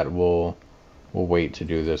like that. We'll wait to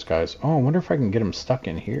do this, guys. Oh, I wonder if I can get him stuck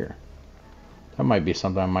in here. That might be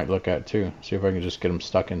something I might look at too. See if I can just get him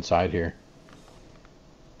stuck inside here.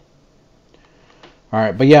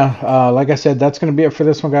 Alright, but yeah, like I said, that's going to be it for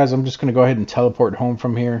this one, guys. I'm just going to go ahead and teleport home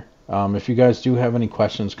from here. If you guys do have any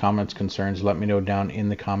questions, comments, concerns, let me know down in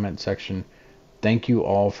the comment section. Thank you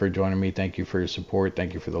all for joining me. Thank you for your support.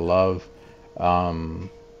 Thank you for the love. One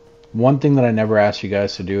thing that I never asked you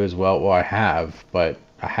guys to do as well I have, but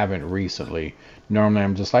I haven't recently. Normally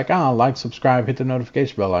I'm just like, like, subscribe, hit the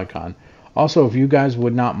notification bell icon. Also, if you guys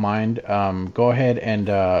would not mind, go ahead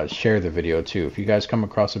and share the video too. If you guys come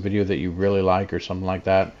across a video that you really like or something like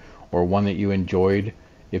that, or one that you enjoyed,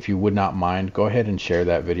 if you would not mind, go ahead and share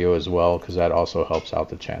that video as well, because that also helps out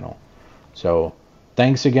the channel. So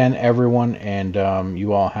thanks again, everyone, and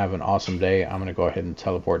you all have an awesome day. I'm going to go ahead and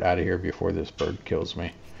teleport out of here before this bird kills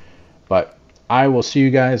me. But I will see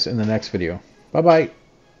you guys in the next video. Bye-bye.